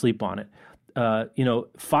actually get to sleep on it.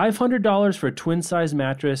 $500 for a twin-size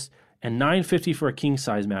mattress and $950 for a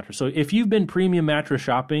king-size mattress. So if you've been premium mattress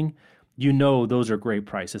shopping, those are great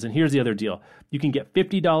prices. And here's the other deal. You can get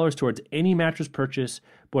 $50 towards any mattress purchase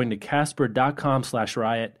going to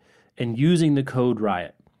Casper.com/riot and using the code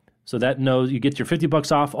RIOT. So that knows you get your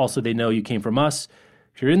 $50 off. Also, they know you came from us.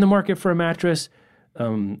 If you're in the market for a mattress,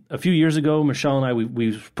 a few years ago, Michelle and I,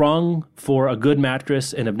 we sprung for a good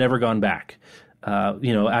mattress and have never gone back,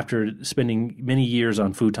 after spending many years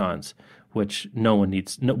on futons, which no one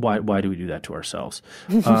needs. No, why do we do that to ourselves?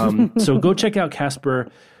 So go check out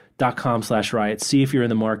Casper.com/riot. See if you're in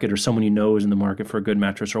the market or someone is in the market for a good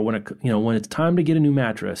mattress, or when it's time to get a new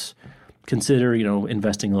mattress, consider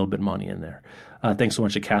investing a little bit of money in there. Thanks so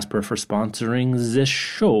much to Casper for sponsoring this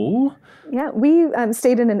show. Yeah, we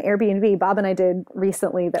stayed in an Airbnb, Bob and I did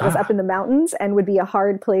recently, that was up in the mountains and would be a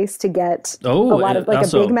hard place to get a lot of a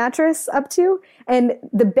big mattress up to. And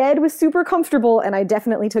the bed was super comfortable, and I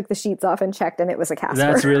definitely took the sheets off and checked, and it was a Casper.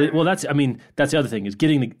 That's the other thing is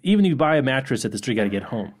even if you buy a mattress at the store, you got to get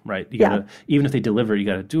home, right? You gotta, even if they deliver, you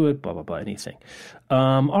got to do it, blah, blah, blah, anything.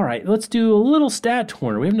 All right, let's do a little stat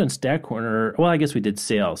corner. We haven't done stat corner. Well, I guess we did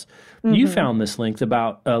sales. Mm-hmm. You found this link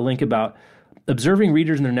about observing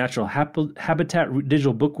readers in their natural habitat.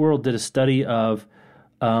 Digital Book World did a study of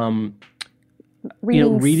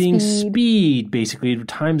reading speed, basically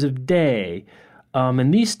times of day.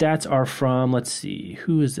 And these stats are from, let's see,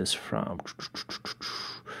 who is this from?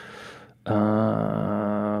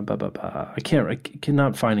 I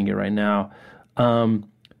cannot finding it right now.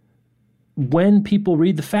 When people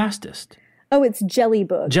read the fastest. Oh, it's Jelly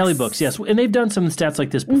Books. Jelly Books, yes. And they've done some stats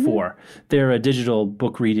like this before. Mm-hmm. They're a digital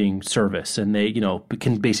book reading service, and they,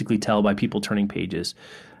 can basically tell by people turning pages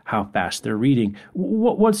how fast they're reading.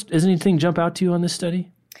 Does anything jump out to you on this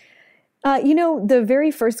study? The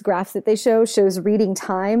very first graph that they shows reading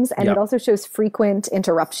times, and it also shows frequent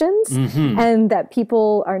interruptions, and that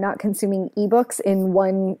people are not consuming ebooks in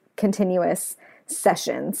one continuous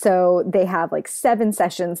session. So they have 7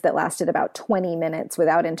 sessions that lasted about 20 minutes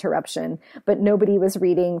without interruption, but nobody was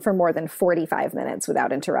reading for more than 45 minutes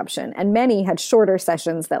without interruption. And many had shorter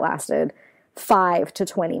sessions that lasted 5 to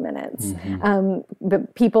 20 minutes. Mm-hmm.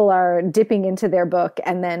 But people are dipping into their book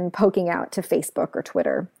and then poking out to Facebook or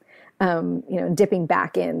Twitter, dipping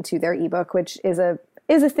back into their ebook, which is a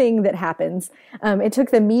thing that happens. It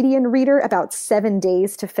took the median reader about 7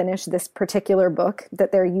 days to finish this particular book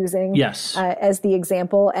that they're using as the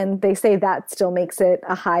example. And they say that still makes it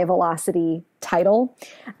a high velocity title.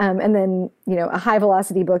 And then, a high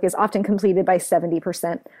velocity book is often completed by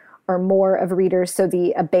 70% or more of readers. So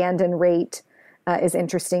the abandon rate is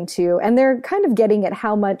interesting too. And they're kind of getting at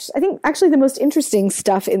how much, I think actually the most interesting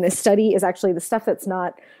stuff in this study is actually the stuff that's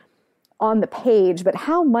not on the page, but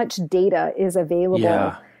how much data is available.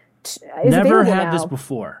 Yeah. Never had this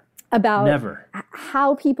before. About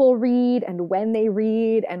how people read and when they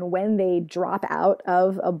drop out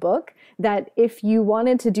of a book, that if you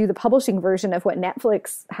wanted to do the publishing version of what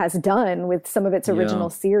Netflix has done with some of its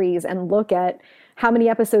original series and look at how many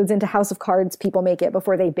episodes into House of Cards people make it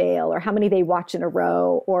before they bail, or how many they watch in a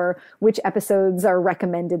row, or which episodes are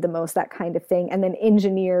recommended the most, that kind of thing, and then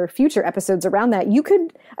engineer future episodes around that. You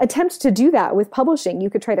could attempt to do that with publishing.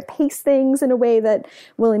 You could try to pace things in a way that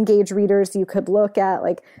will engage readers. You could look at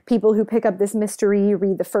like people who pick up this mystery,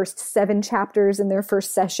 read the first 7 chapters in their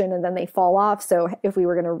first session, and then they fall off. So if we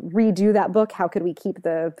were going to redo that book, how could we keep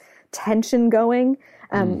the tension going?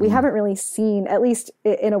 We haven't really seen, at least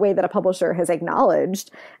in a way that a publisher has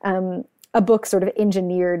acknowledged, a book sort of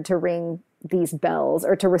engineered to ring these bells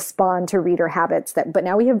or to respond to reader habits. But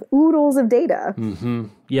now we have oodles of data. Mm-hmm.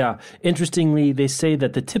 Yeah. Interestingly, they say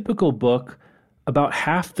that the typical book, about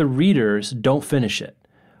half the readers don't finish it.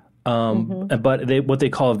 But what they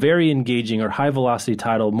call a very engaging or high velocity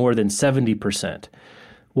title, more than 70%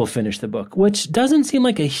 will finish the book, which doesn't seem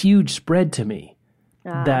like a huge spread to me.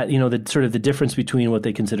 That, the sort of the difference between what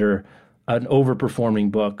they consider an overperforming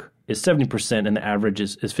book is 70% and the average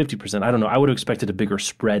is 50%. I don't know. I would have expected a bigger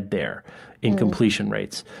spread there in completion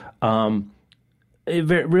rates.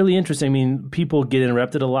 Really interesting. I mean, people get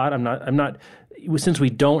interrupted a lot. I'm not, since we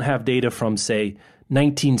don't have data from, say,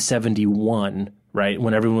 1971, right,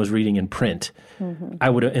 when everyone was reading in print,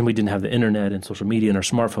 and we didn't have the internet and social media and our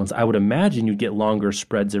smartphones, I would imagine you'd get longer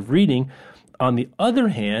spreads of reading. On the other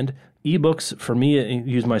hand, ebooks, for me, I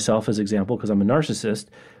use myself as example because I'm a narcissist.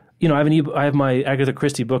 I have my Agatha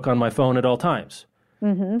Christie book on my phone at all times.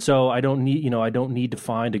 So I don't need to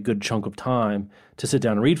find a good chunk of time to sit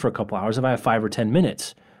down and read for a couple hours. If I have 5 or 10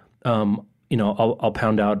 minutes, I'll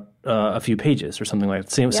pound out a few pages or something like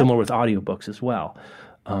that. Similar with audiobooks as well.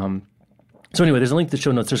 So anyway, there's a link to the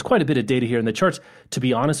show notes. There's quite a bit of data here. And the charts, to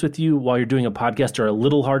be honest with you, while you're doing a podcast, are a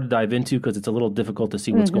little hard to dive into because it's a little difficult to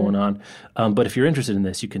see what's going on. But if you're interested in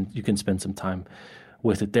this, you can spend some time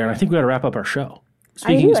with it there. And I think we got to wrap up our show.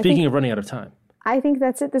 Speaking of running out of time. I think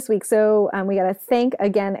that's it this week. So we got to thank,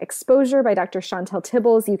 again, Exposure by Dr. Chantel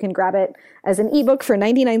Tibbles. You can grab it as an ebook for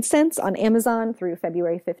 99 cents on Amazon through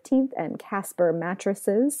February 15th, and Casper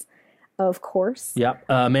Mattresses, of course. Yeah.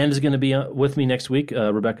 Amanda's going to be with me next week.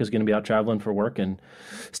 Rebecca's going to be out traveling for work and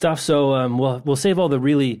stuff. So we'll save all the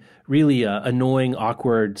really, really annoying,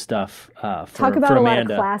 awkward stuff for Talk about for a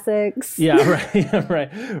Amanda. lot of classics. Yeah,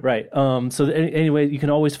 right. So anyway, you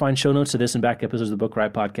can always find show notes to this and back episodes of the Book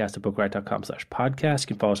Riot Podcast at bookriot.com/podcast. You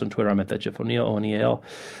can follow us on Twitter. I'm at Jeff O'Neill, O-N-E-A-L.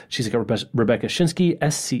 She's got Rebecca Schinsky,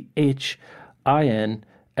 SCHINSKY.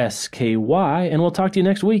 And we'll talk to you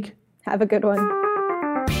next week. Have a good one.